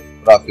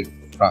profit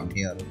from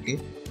here. Okay,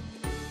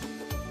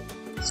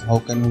 so how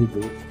can we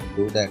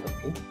do that?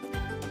 Okay,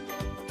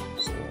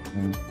 so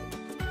in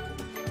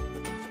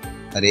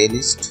array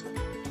list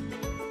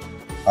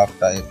of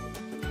type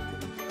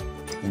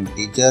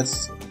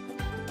integers,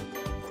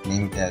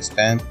 name it as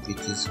temp, which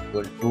is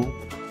equal to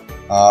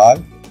all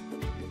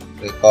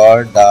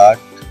record dot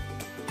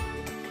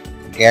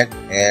get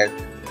add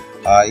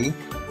I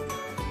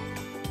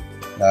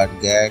dot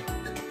get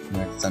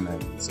medicine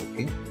items.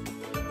 Okay,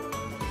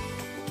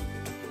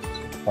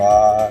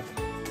 for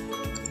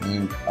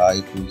int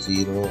I to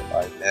 0,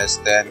 I less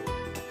than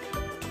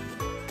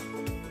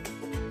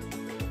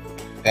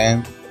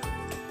temp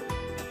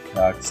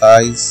dot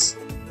size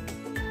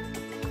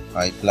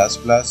I plus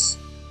plus.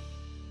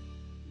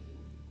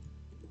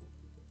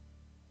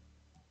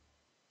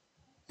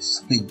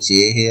 So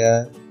j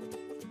here,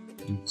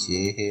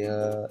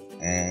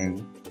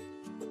 and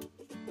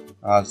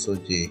also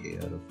j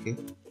here. Okay,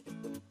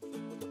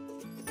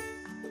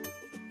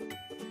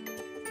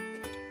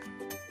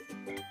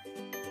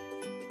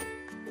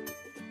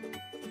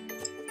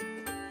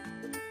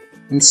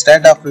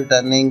 instead of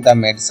returning the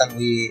medicine,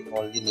 we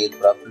only need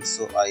profit,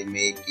 so I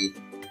make it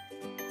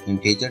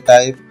integer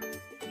type.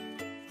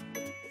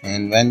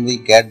 And when we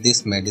get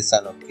this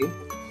medicine, okay,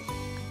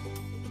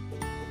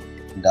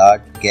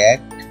 dot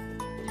get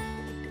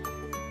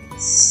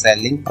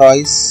selling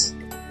price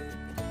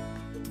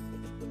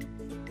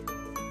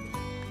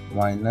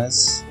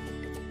minus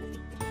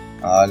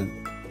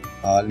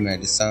all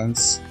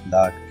medicines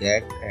dot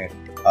get at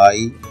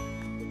I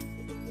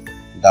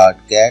dot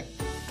get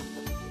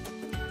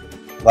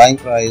buying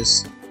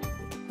price.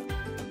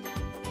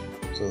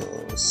 So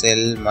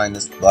sell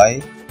minus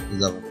buy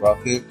is our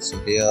profit. So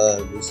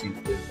here this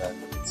equal to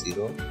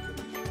 0.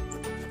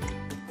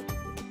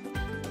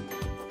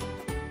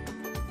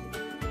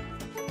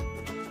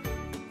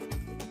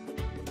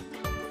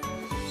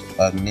 So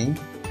earning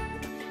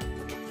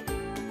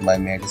by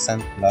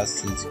medicine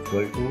plus is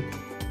equal to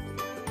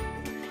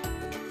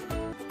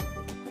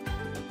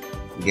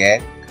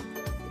get,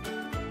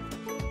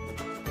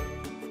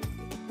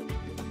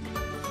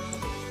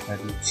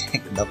 let me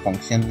check the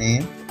function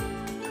name,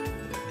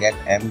 get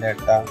m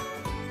data,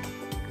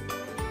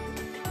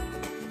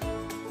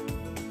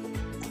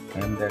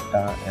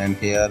 and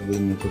here we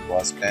need to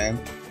pass temp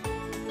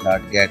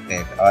dot get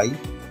at I.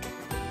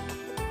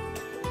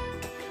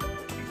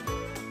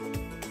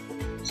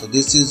 So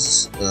this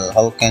is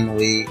how can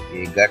we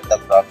get the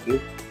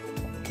profit.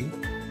 Okay,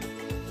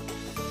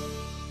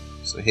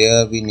 so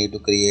here we need to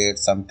create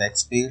some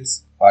text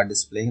fields for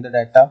displaying the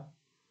data.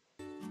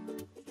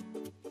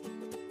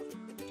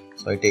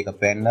 So I take a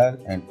panel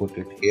and put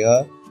it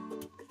here,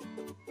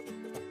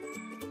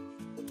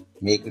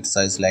 make it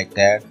size like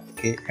that.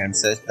 Okay, and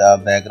set the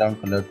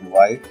background color to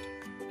white,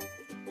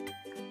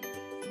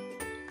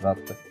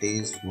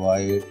 properties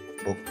white.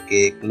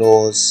 Okay,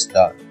 close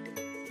the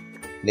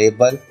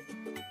label,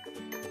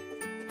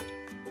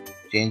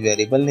 change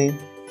variable name,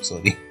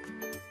 sorry,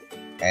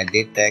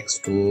 edit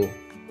text to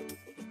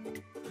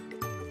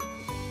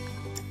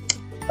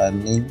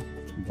earning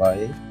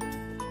by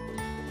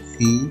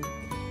fee,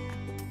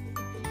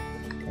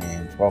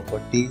 and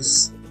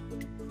properties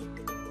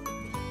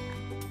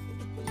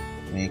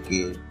make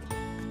it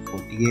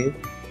 48.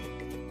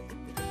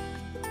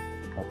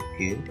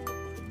 Okay,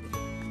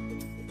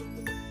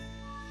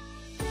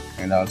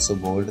 and also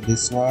bold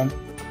this one,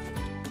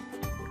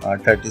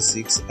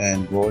 36,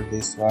 and bold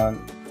this one.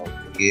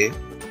 Okay,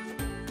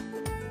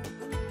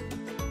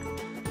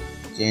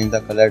 change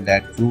the color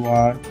that you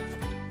want.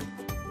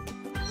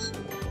 So,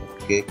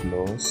 okay,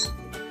 close.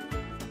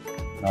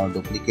 Now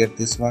duplicate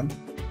this one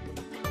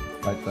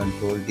by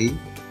Ctrl D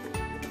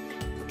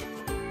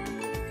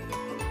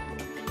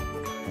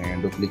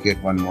and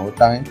duplicate one more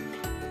time.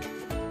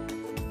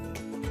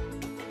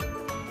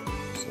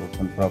 So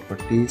open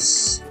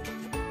properties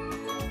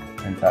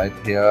and type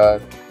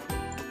here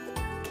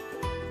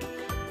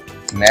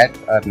net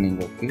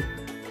earning. Okay,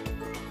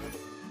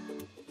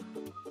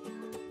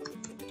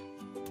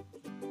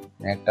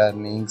 net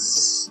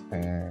earnings,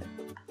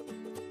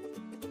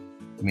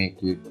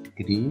 make it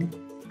green,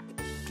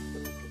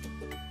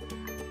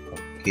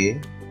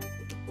 Okay,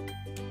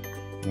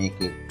 make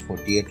it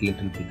 48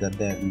 little bigger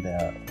than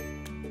the.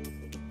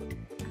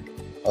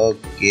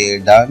 Okay,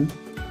 done.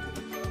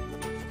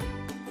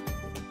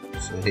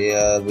 So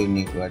here we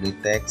need to edit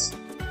text.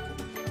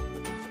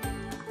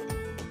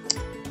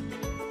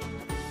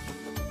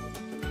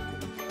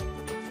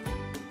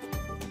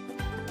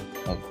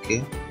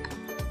 Okay,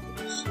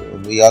 so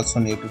we also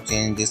need to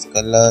change this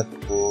color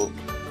to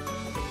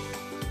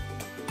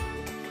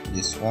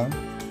this one.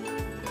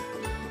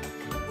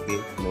 Okay,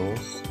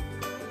 close.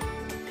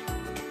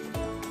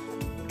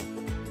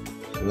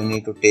 So we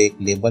need to take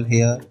label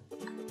here,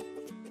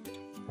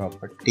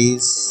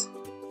 properties,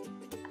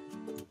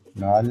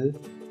 null,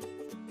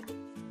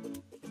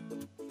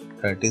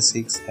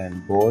 36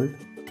 and bold.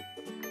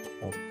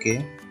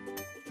 Okay,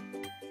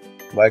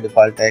 by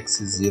default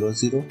text is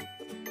 00.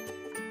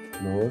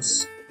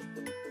 Close.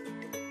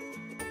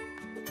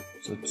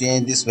 So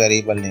change this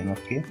variable name.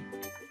 Okay,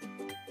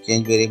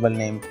 change variable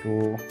name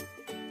to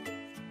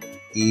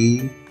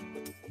EVF,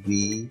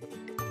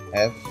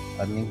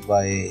 earning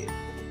by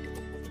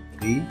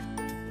V.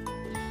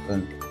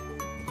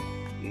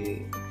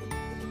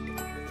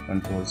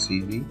 Control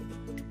CV.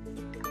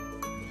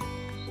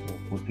 So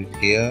put it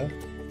here.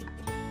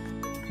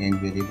 Change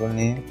variable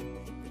name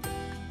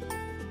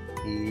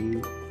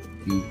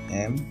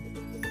EVM.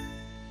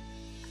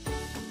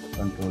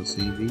 Control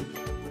CV.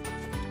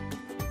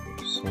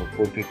 So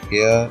put it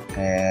here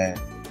and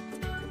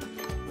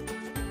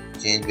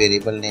change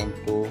variable name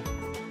to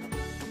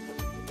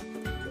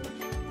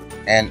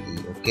NE.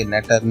 Okay,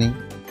 net earning,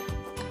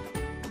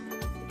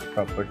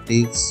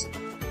 properties,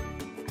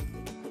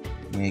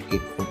 make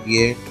it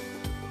 48.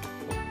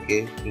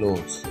 Okay,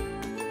 close.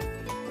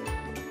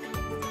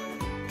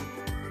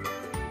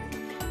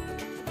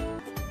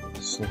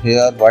 So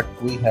here what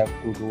we have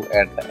to do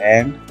at the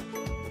end,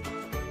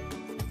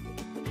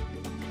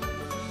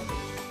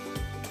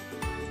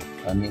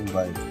 earning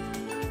by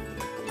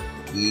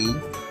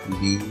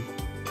EB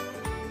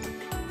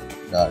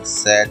dot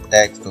set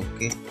text.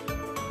 Okay,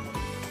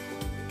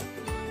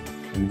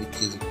 and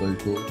which is equal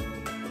to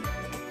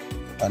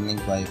earning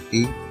by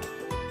P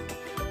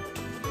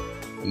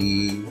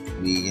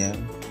EVM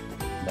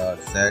dot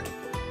set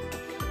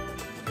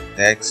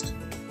text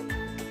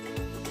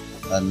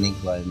earning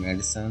by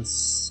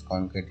medicines,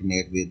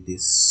 concatenate with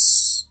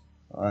this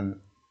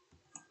one.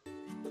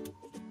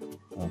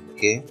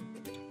 Okay,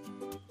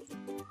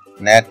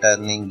 net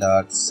earning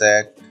dot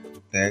set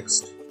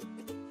text,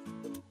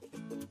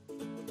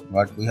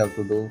 what we have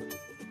to do,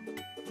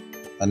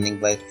 earning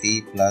by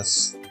fee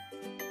plus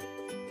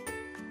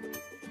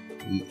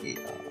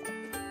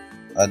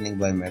earning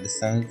by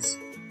medicines.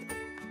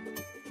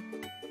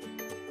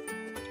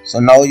 So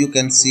now you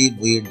can see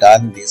we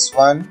done this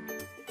one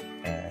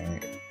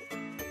and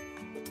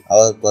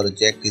our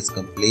project is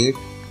complete.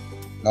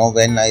 Now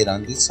when I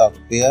run this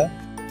software,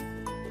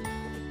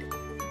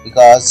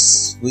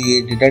 because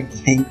we didn't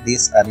link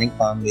this earning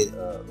form with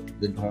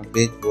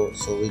homepage,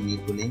 so we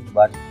need to link,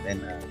 but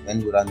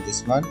when you run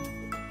this one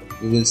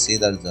you will see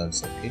the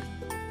results. Okay,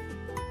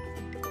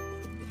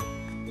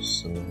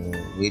 so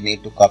we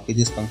need to copy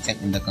this function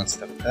in the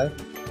constructor,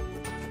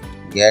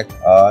 get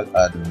all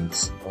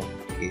earnings.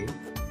 Okay,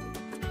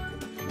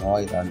 now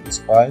I run this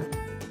file.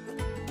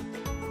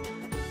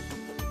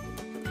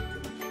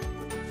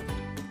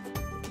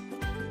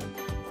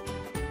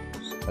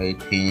 So I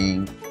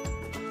think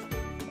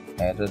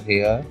error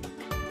here.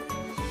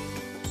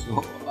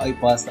 So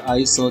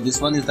I saw this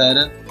one is the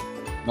error.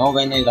 Now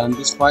when I run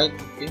this file,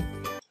 okay,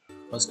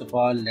 first of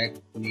all let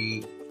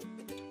me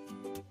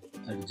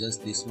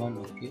adjust this one.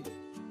 Okay,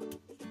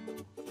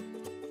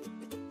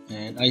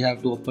 and I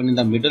have to open in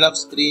the middle of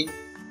screen.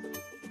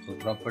 So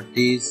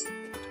properties,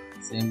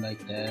 same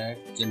like that,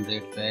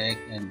 generate pack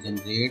and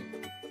generate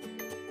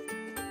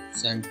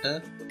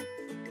center.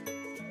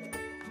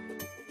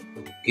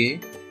 Okay,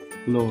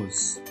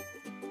 close.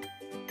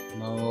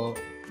 Now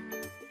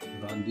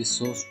run this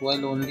source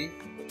file only.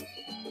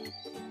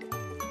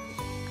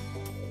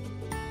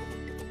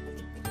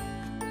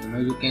 So now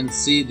you can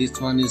see this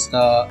one is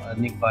the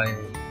earning by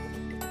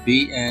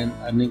B and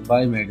earning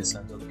by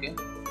medicines. Okay,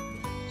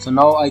 so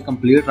now I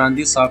run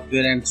this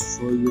software and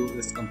show you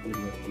its complete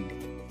working.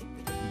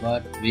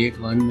 But wait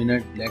 1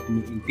 minute, let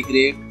me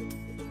integrate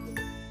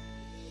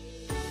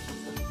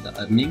the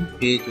earning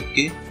page.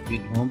 Okay,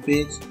 with home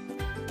page,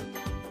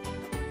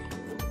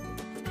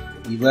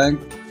 event,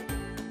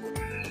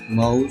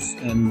 mouse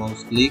and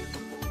mouse click,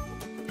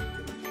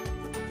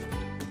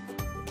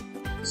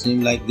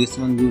 same like this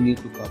one. You need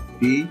to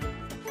copy,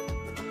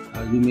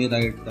 or you may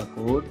write the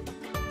code,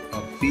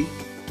 copy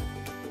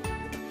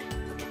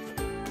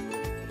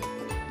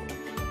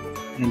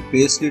and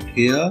paste it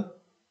here.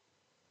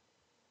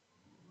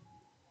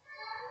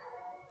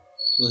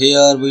 So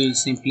here we will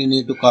simply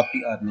need to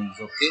copy earnings.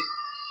 Okay,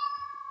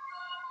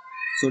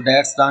 so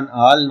that's done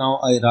all. Now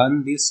I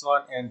run this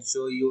one and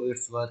show you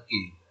it's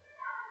working.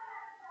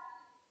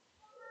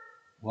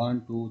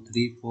 1 2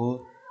 3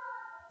 4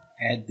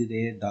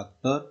 @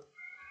 doctor,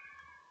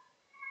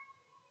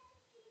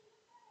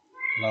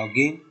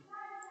 login.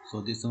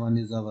 So this one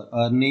is our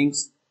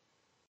earnings.